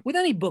 with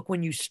any book,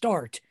 when you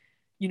start,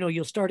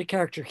 you'll start a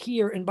character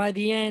here, and by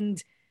the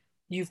end,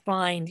 you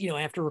find,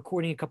 after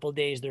recording a couple of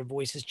days, their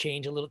voices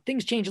change a little,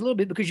 things change a little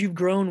bit because you've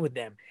grown with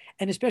them.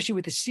 And especially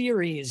with the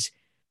series,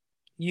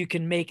 you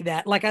can make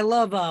that, like, I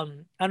love, I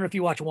don't know if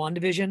you watch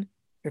WandaVision,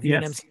 or if you're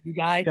an MCU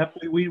guy. Yep,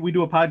 we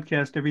do a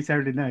podcast every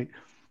Saturday night.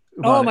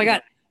 Oh my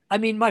God. I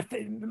mean, my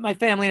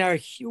family and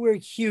I we're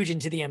huge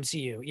into the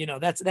MCU,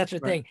 that's our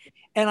thing.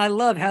 And I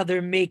love how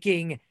they're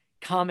making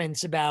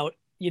comments about,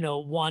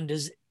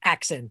 Wanda's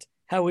accent,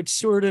 how it's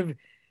sort of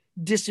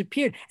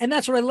disappeared. And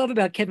that's what I love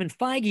about Kevin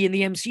Feige and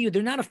the MCU.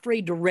 They're not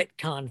afraid to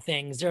retcon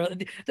things. They're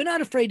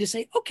not afraid to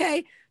say,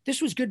 okay,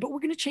 this was good, but we're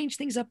going to change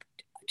things up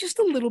just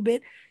a little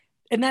bit.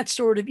 And that's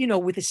sort of,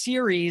 with a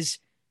series,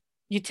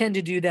 you tend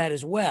to do that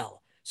as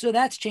well. So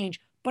that's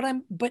changed, but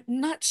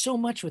not so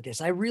much with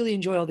this. I really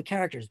enjoy all the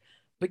characters,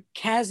 but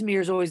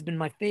Casimir's always been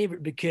my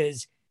favorite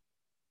because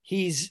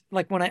he's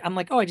like, when I'm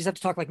like, oh, I just have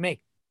to talk like me.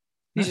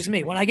 He's just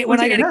me. When I get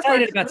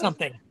excited about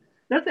something.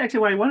 That's actually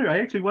why I wondered. I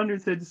actually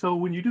wondered, said, so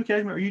when you do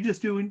Casimir, are you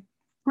just doing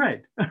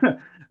Fred?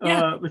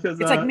 Yeah, because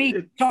it's like me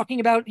talking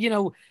about,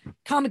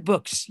 comic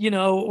books,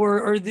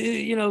 or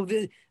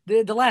the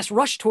last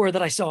Rush tour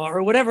that I saw,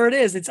 or whatever it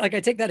is. It's like I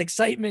take that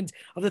excitement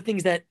of the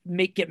things that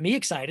get me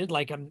excited,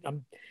 like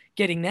I'm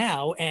getting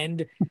now,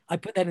 and I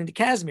put that into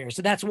Casimir.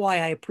 So that's why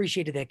I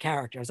appreciated that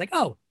character. I was like,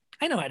 oh,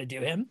 I know how to do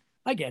him.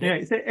 I get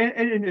it. Yeah,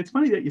 and it's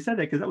funny that you said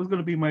that, because that was going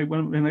to be one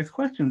of my next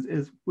questions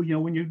is,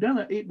 when you've done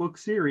an 8-book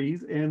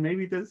series, and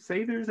maybe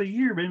say there's a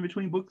year in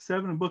between book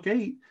 7 and book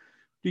 8,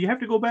 do you have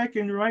to go back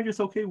and remind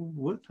yourself, okay,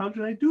 how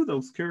did I do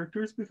those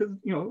characters? Because,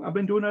 I've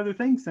been doing other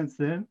things since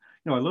then.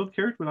 I love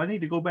characters, but I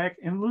need to go back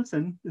and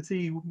listen to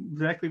see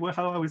exactly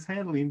how I was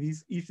handling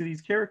each of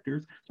these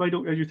characters. So I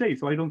don't, as you say,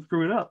 so I don't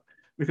screw it up.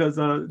 Because,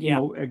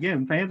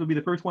 again, fans will be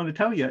the first one to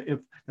tell you if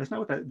that's not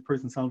what that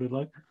person sounded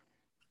like.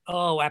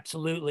 Oh,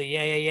 absolutely.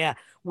 Yeah.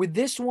 With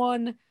this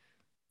one,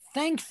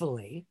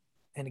 thankfully,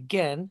 and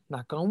again,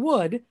 knock on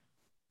wood,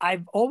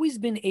 I've always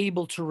been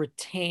able to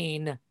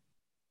retain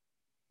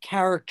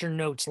character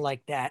notes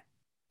like that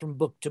from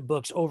book to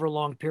books over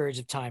long periods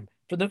of time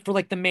for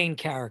like the main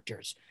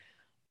characters.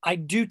 I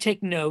do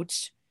take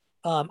notes.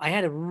 I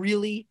had a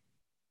really,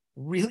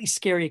 really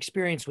scary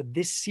experience with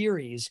this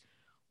series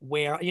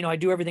where, I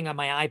do everything on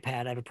my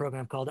iPad. I have a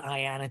program called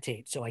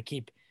iAnnotate. So I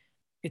keep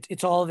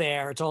it's all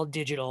there, it's all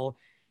digital,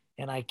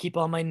 and I keep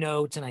all my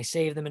notes and I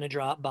save them in a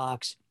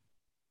Dropbox.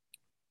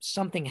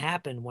 Something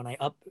happened when I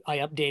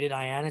updated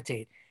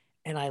iAnnotate,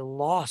 and I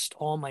lost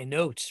all my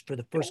notes for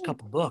the first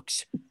couple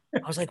books.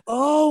 I was like,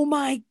 oh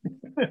my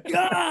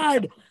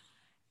God.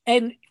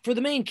 And for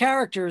the main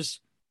characters,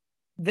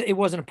 it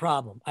wasn't a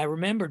problem. I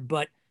remembered,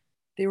 but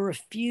there were a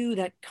few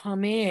that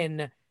come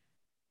in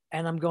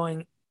and I'm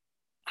going,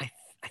 I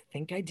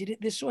think I did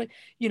it this way.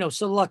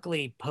 So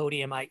luckily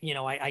Podium, I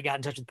got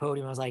in touch with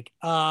Podium. I was like,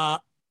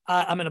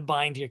 I'm in a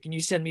bind here. Can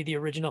you send me the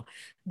original?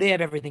 They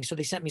have everything. So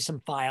they sent me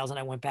some files and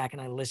I went back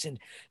and I listened.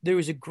 There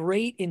was a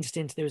great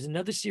instance. There was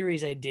another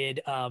series I did,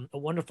 a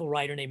wonderful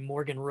writer named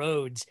Morgan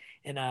Rhodes.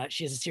 And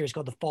she has a series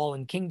called the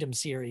Fallen Kingdom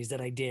series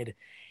that I did.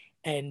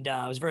 And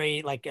it was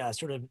very like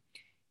sort of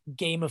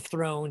Game of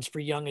Thrones for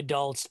young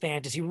adults,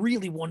 fantasy,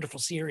 really wonderful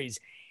series.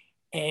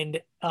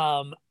 And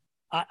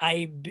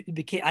I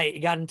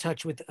got in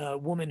touch with a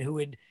woman who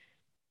had,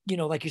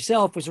 like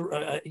yourself, was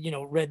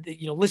read,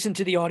 listened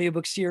to the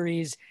audiobook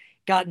series,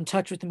 got in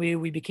touch with me,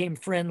 we became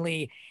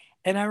friendly,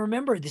 and I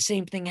remember the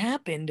same thing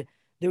happened.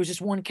 There was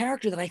this one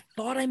character that I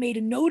thought I made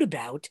a note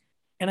about,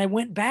 and I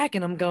went back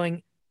and I'm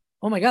going,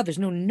 oh my God, there's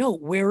no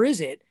note. Where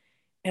is it?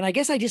 And I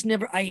guess I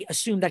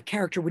assumed that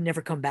character would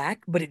never come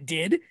back, but it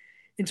did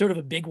in sort of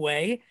a big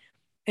way.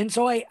 And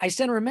so I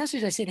sent her a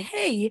message. I said,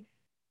 hey,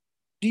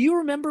 do you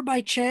remember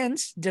by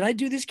chance, did I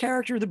do this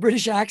character with a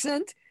British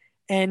accent?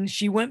 And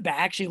she went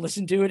back, she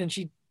listened to it, and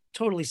she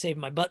totally saved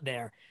my butt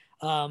there.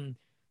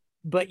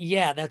 But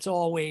yeah, that's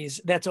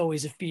always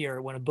a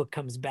fear when a book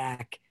comes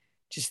back,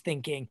 just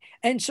thinking.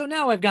 And so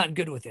now I've gotten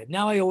good with it.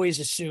 Now I always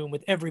assume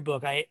with every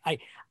book, I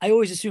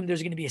always assume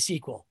there's going to be a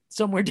sequel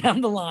somewhere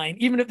down the line,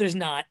 even if there's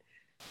not,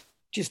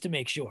 just to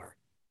make sure.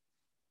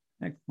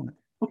 Excellent.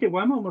 Okay,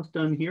 well, I'm almost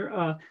done here.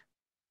 Well,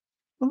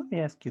 let me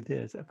ask you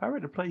this. If I were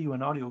to play you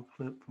an audio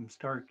clip from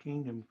Star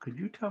Kingdom, could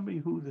you tell me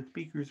who the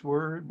speakers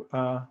were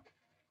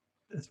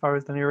as far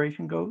as the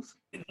narration goes?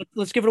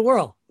 Let's give it a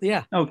whirl.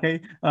 Yeah.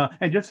 Okay.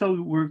 And just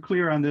so we're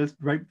clear on this,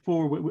 right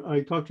before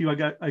I talked to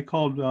you, I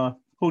called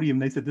Podium.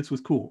 They said this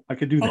was cool. I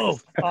could do this. Oh,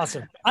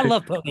 awesome. I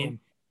love Podium.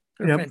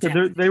 Yeah,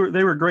 so they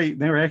were great.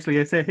 They were actually,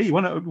 I said, hey, you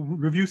want to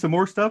review some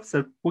more stuff?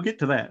 So we'll get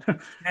to that.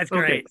 That's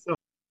great. So.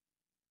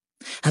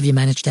 Have you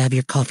managed to have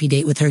your coffee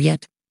date with her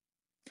yet?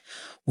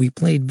 We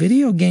played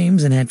video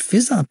games and had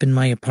fizz up in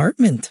my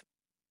apartment.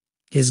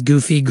 His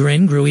goofy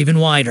grin grew even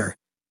wider.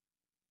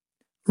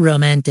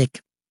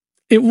 Romantic.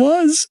 It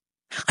was.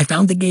 I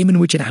found the game in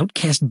which an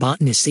outcast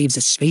botanist saves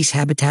a space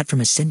habitat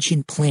from a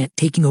sentient plant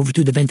taking over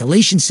through the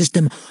ventilation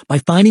system by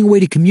finding a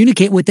way to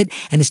communicate with it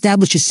and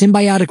establish a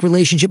symbiotic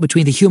relationship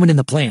between the human and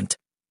the plant.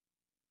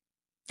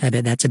 I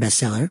bet that's a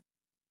bestseller.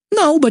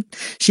 No, but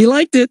she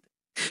liked it.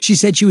 She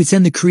said she would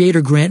send the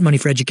creator grant money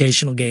for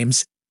educational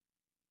games.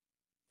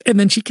 And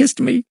then she kissed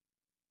me.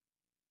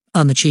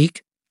 On the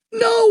cheek.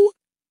 No!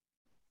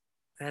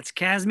 That's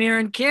Casimir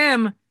and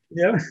Kim.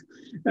 Yeah,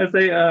 I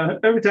say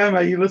every time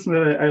I listen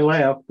to it, I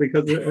laugh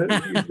because he's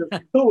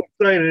just so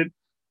excited.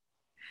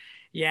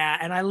 Yeah,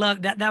 and I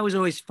love that. That was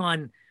always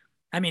fun.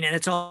 I mean, and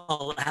it's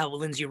all how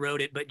Lindsay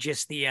wrote it, but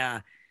just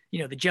the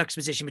the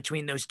juxtaposition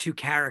between those two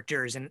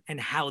characters and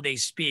how they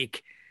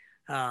speak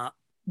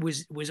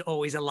was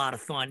always a lot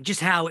of fun.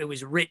 Just how it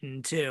was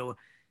written too,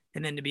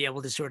 and then to be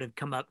able to sort of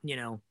come up,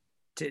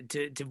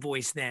 to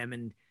voice them,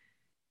 and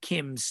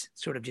Kim's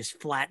sort of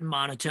just flat and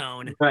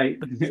monotone, right?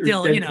 But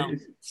still,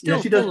 still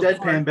she does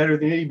deadpan better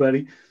than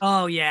anybody.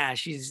 Oh yeah,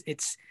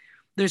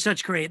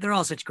 they're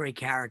all such great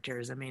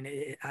characters. I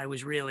mean, I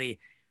was really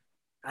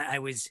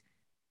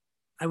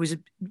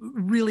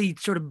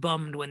sort of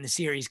bummed when the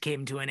series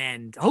came to an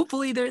end.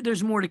 Hopefully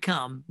there's more to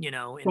come,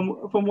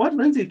 From what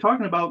Lindsay's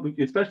talking about,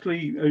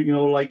 especially,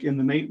 like in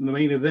the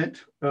main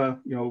event,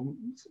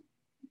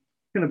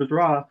 Cannabis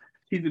Raw,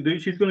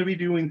 she's going to be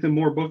doing some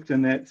more books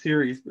in that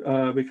series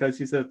because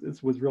she said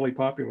this was really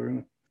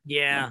popular.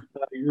 Yeah.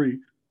 I agree.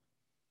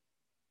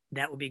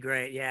 That would be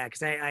great. Yeah.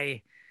 Cause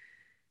it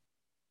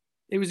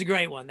was a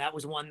great one. That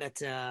was one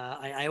that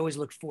I always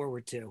looked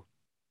forward to.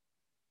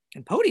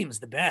 And Podium's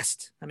the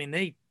best. I mean,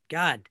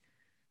 I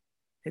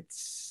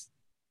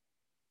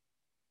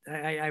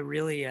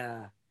really,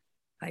 I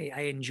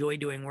enjoy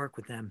doing work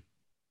with them.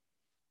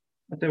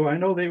 I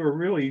know they were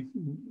really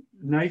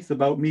nice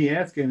about me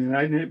asking, and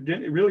I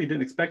really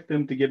didn't expect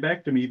them to get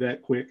back to me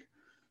that quick.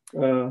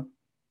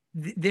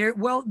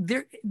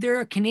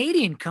 They're a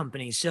Canadian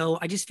company, so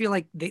I just feel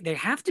like they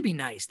have to be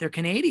nice. They're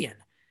Canadian.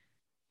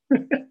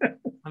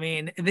 I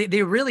mean,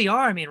 they really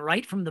are. I mean,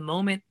 right from the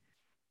moment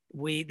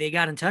they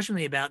got in touch with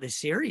me about this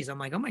series, I'm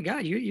like, oh my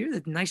God, you're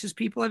the nicest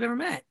people I've ever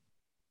met.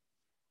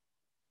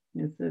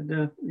 They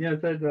said, yeah,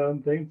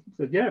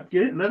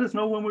 let us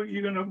know when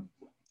you're going to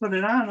put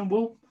it on, and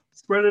we'll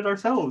spread it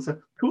ourselves.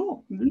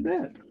 Cool, do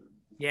that.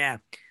 Yeah,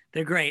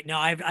 they're great. No,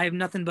 I have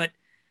nothing but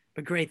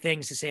great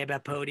things to say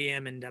about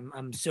Podium, and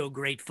I'm so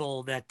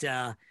grateful that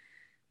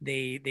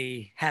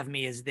they have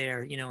me as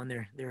their,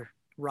 in their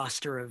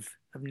roster of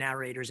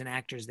narrators and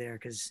actors there,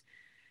 because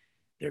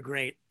they're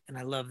great. And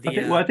I love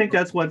the. I think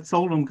that's what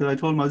sold them, because I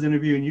told them I was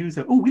interviewing you.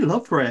 Said, "Oh, we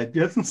love Fred."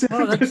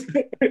 Oh,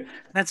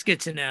 that's good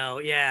to know.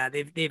 Yeah,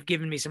 they've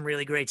given me some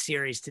really great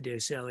series to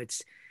do, so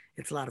it's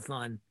a lot of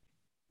fun.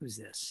 Who's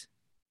this?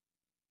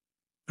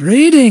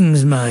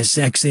 Greetings, my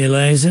sexy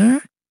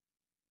laser.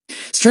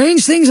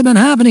 Strange things have been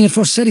happening at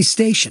Forseti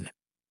Station.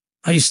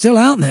 Are you still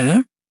out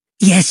there?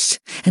 Yes,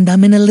 and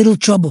I'm in a little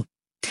trouble.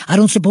 I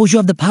don't suppose you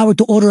have the power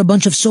to order a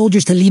bunch of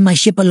soldiers to leave my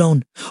ship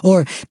alone,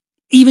 or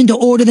even to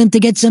order them to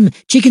get some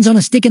chickens on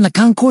a stick in the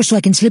concourse so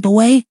I can slip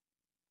away?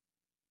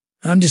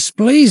 I'm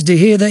displeased to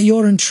hear that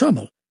you're in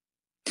trouble.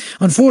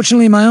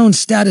 Unfortunately, my own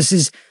status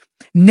is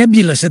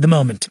nebulous at the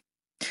moment.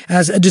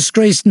 As a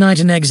disgraced knight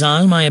in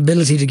exile, my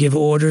ability to give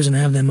orders and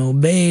have them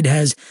obeyed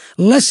has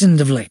lessened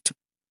of late.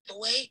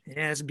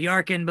 Yes,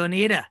 Bjarka and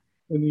Bonita.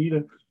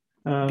 Bjarka,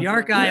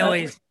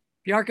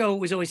 Bjarka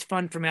was always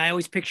fun for me. I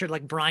always pictured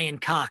like Brian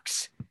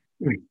Cox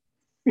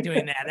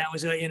doing that. That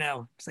was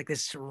it's like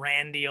this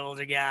randy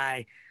older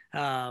guy.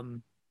 Yeah,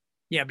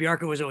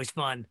 Bjarka was always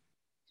fun,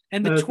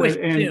 and the twist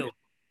too.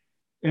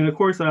 And of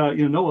course,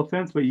 no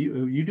offense, but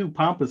you do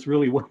Pompous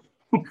really well.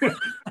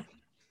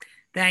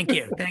 Thank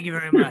you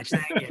very much.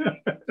 Thank you.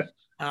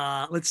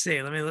 Let's see.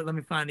 Let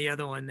me find the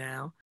other one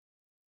now.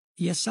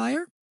 Yes,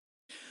 sire.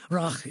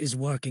 Rach is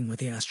working with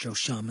the Astro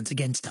Shamans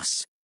against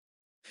us.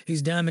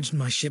 He's damaged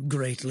my ship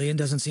greatly and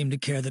doesn't seem to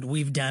care that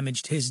we've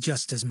damaged his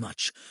just as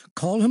much.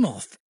 Call him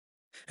off,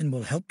 and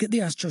we'll help get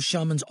the Astro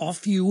Shamans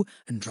off you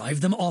and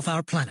drive them off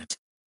our planet.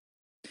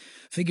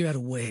 Figure out a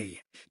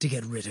way to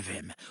get rid of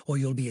him, or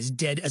you'll be as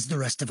dead as the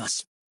rest of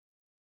us.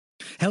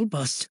 Help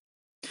us,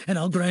 and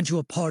I'll grant you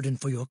a pardon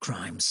for your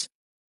crimes.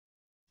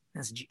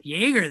 That's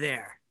Jaeger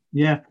there.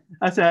 Yeah,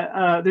 I said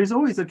there's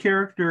always a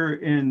character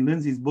in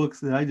Lindsay's books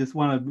that I just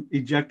want to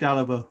eject out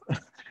of a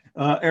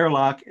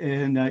airlock,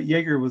 and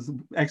Jaeger was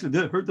actually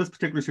this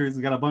particular series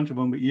has got a bunch of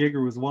them, but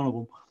Jaeger was one of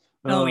them.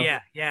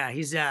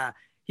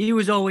 He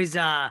was always so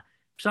I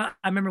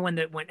remember when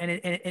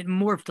it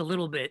morphed a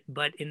little bit,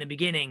 but in the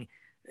beginning,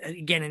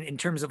 again in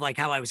terms of like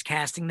how I was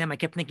casting them, I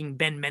kept thinking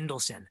Ben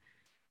Mendelsohn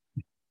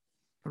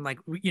from like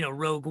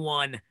Rogue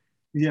One.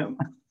 Yeah.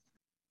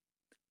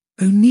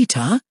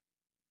 Bonita?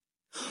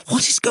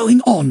 What is going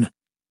on?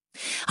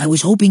 I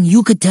was hoping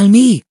you could tell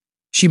me,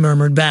 she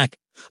murmured back,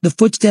 the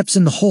footsteps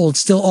in the hold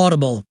still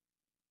audible.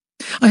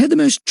 I had the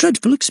most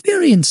dreadful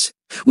experience.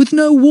 With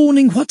no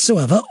warning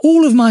whatsoever,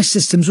 all of my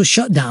systems were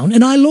shut down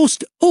and I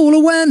lost all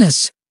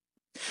awareness.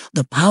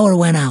 The power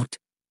went out.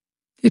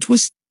 It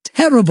was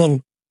terrible.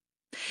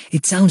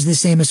 It sounds the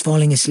same as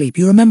falling asleep.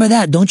 You remember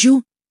that, don't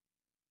you?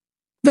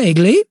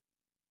 Vaguely.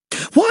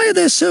 Why are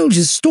there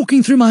soldiers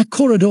stalking through my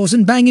corridors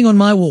and banging on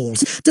my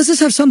walls? Does this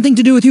have something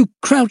to do with you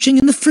crouching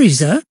in the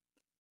freezer?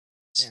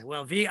 Yeah,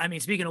 well,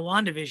 speaking of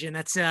WandaVision,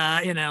 that's,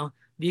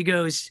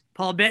 Vigo's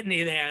Paul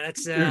Bettany there.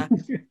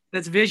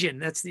 That's Vision.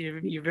 That's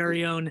your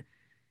very own,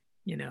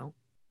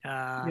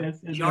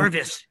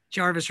 Jarvis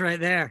right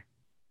there.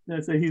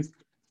 That's he's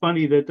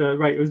funny that,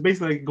 right. It was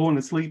basically like going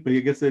to sleep, but I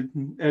guess that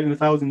in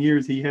 1,000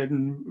 years, he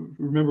hadn't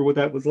remember what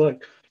that was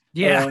like.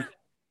 Yeah.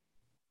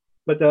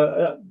 But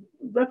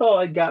that's all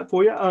I got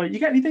for you. You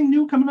got anything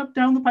new coming up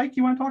down the pike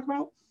you want to talk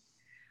about?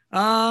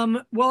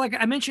 Well, like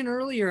I mentioned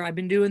earlier, I've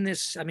been doing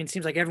this. I mean, it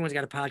seems like everyone's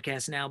got a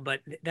podcast now,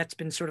 but that's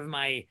been sort of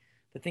the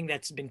thing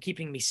that's been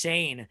keeping me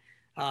sane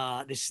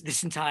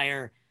this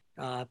entire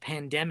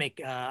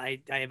pandemic.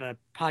 I have a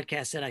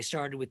podcast that I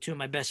started with two of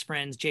my best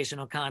friends, Jason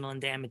O'Connell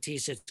and Dan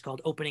Matisse. It's called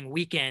Opening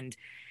Weekend,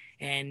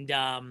 and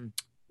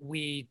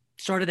we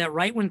started that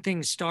right when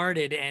things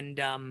started,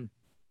 and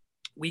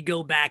we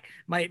go back.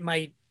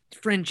 My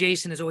friend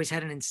Jason has always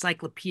had an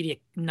encyclopedic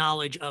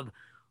knowledge of.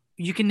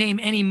 You can name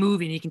any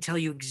movie and he can tell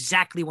you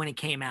exactly when it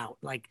came out,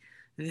 like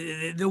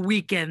the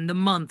weekend, the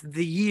month,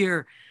 the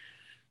year.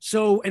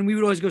 So, and we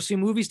would always go see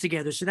movies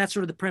together. So that's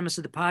sort of the premise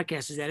of the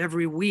podcast, is that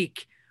every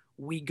week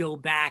we go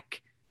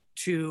back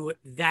to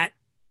that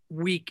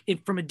week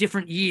from a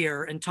different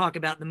year and talk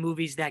about the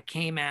movies that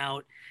came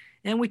out.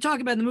 And we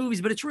talk about the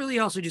movies, but it's really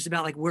also just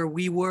about like where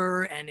we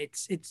were. And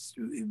it's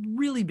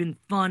really been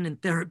fun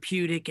and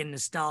therapeutic and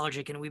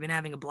nostalgic. And we've been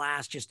having a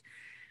blast just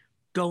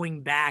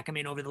going back. I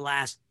mean, over the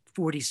last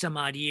 40 some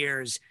odd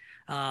years.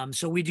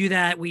 So we do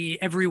that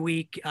every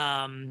week with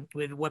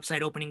the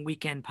website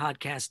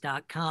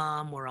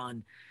openingweekendpodcast.com. We're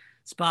on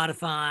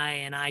Spotify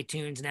and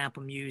iTunes and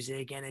Apple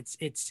Music, and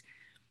it's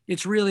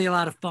really a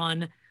lot of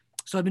fun.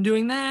 So I've been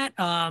doing that.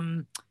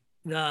 More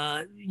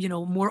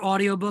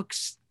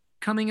audiobooks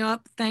coming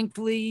up,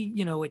 thankfully.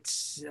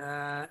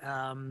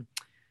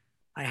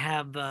 I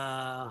have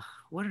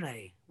what did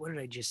I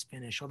just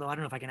finish? Although I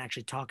don't know if I can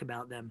actually talk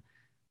about them.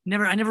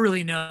 I never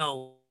really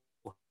know,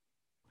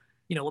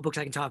 what books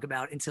I can talk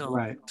about until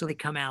they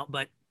come out.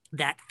 But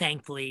that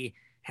thankfully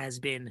has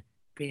been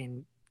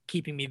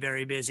keeping me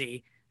very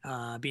busy,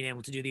 being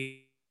able to do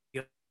the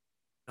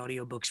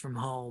audiobooks from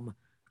home,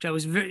 which I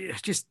was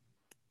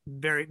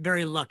very,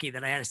 very lucky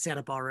that I had a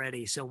setup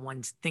already. So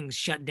once things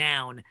shut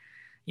down,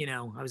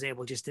 I was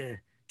able just to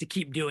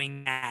keep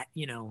doing that,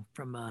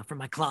 from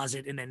my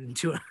closet and then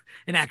to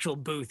an actual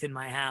booth in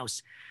my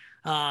house.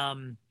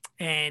 Like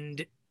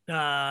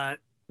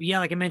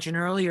I mentioned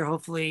earlier,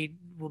 hopefully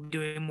we'll be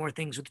doing more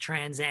things with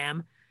Trans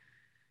Am,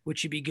 which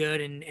should be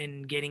good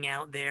and getting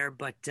out there.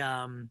 But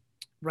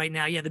right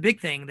now, the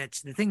big thing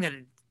the thing that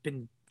it's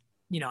been,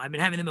 I've been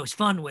having the most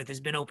fun with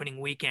has been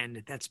opening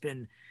weekend. That's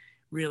been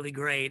really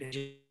great. And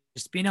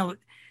just being able,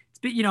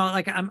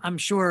 like I'm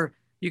sure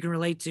you can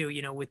relate to,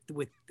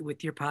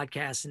 with your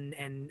podcast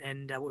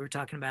and what we were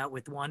talking about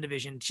with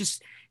WandaVision. It's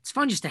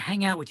fun just to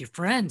hang out with your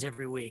friends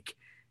every week,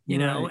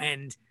 know,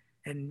 and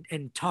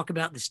talk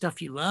about the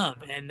stuff you love.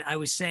 And I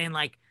was saying,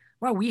 like,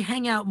 wow, we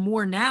hang out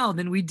more now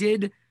than we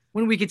did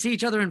when we could see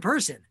each other in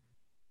person.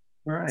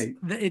 Right.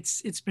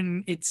 That's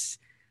been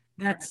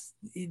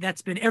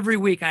every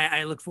week.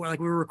 I look for,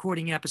 like, we were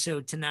recording an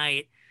episode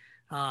tonight.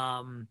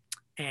 I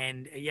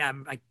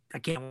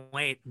can't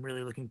wait. I'm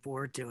really looking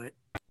forward to it.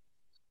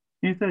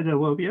 He said,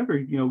 well, if you ever,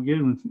 get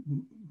in,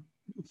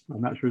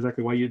 I'm not sure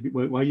exactly why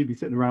you'd be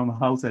sitting around the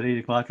house at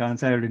 8:00 on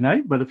Saturday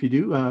night, but if you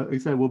do, he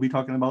said, we'll be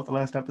talking about the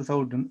last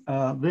episode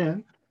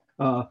then.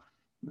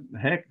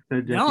 Heck,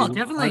 said, no,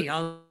 definitely.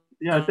 I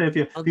said,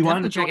 if you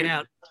want to check it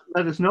out,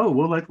 let us know.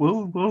 We'll let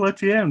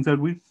you in.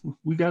 Said we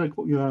got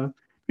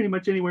pretty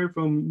much anywhere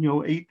from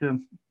 8 to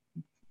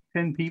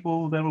 10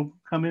 people that'll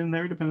come in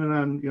there, depending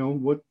on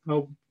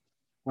how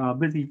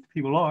busy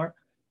people are.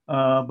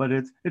 But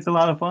it's a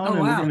lot of fun,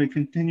 and we're going to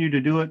continue to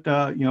do it.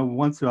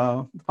 Once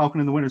Falcon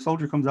and the Winter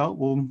Soldier comes out,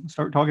 we'll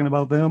start talking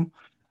about them.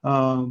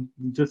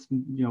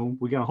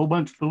 We got a whole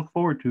bunch to look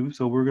forward to,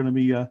 so we're going to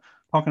be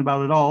talking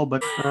about it all.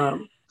 But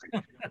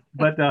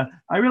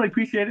I really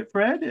appreciate it,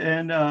 Fred,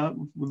 and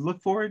we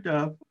look forward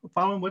to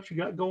following what you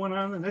got going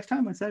on the next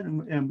time. I said,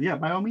 and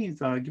by all means,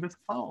 give us a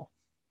follow.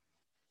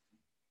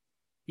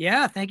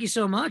 Yeah, thank you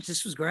so much.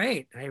 This was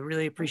great. I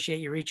really appreciate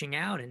you reaching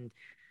out, and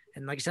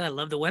like I said, I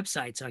love the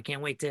website, so I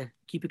can't wait to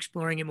keep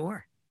exploring it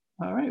more.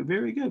 All right,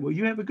 very good. Well,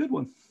 you have a good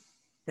one.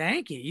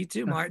 Thank you. You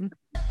too, Martin.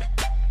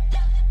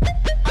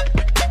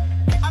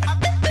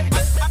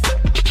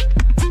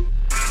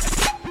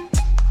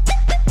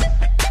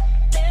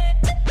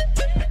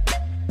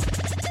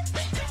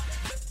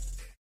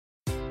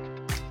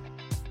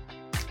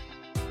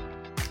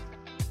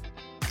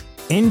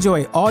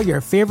 Enjoy all your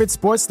favorite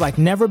sports like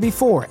never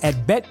before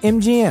at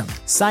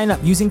BetMGM. Sign up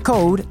using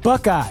code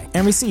Buckeye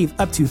and receive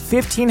up to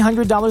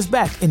 $1,500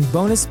 back in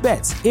bonus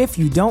bets if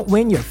you don't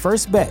win your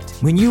first bet.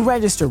 When you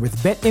register with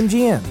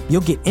BetMGM, you'll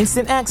get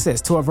instant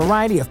access to a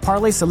variety of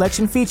parlay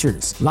selection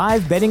features,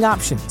 live betting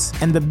options,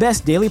 and the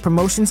best daily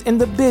promotions in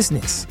the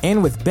business.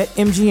 And with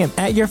BetMGM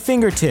at your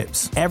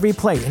fingertips, every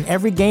play and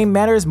every game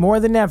matters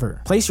more than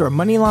ever. Place your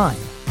money line,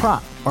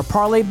 prop, or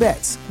parlay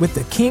bets with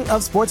the king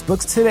of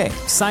sportsbooks today.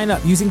 Sign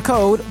up using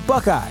code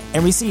Buckeye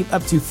and receive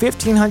up to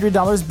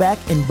 $1,500 back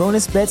in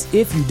bonus bets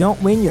if you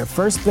don't win your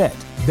first bet.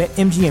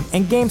 BetMGM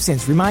and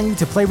GameSense remind you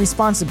to play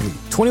responsibly.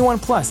 21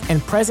 plus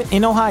and present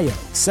in Ohio,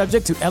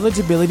 subject to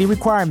eligibility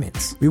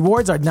requirements.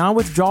 Rewards are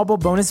non-withdrawable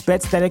bonus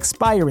bets that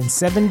expire in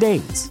 7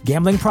 days.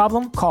 Gambling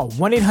problem? Call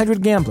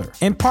 1-800-GAMBLER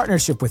in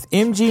partnership with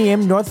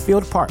MGM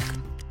Northfield Park.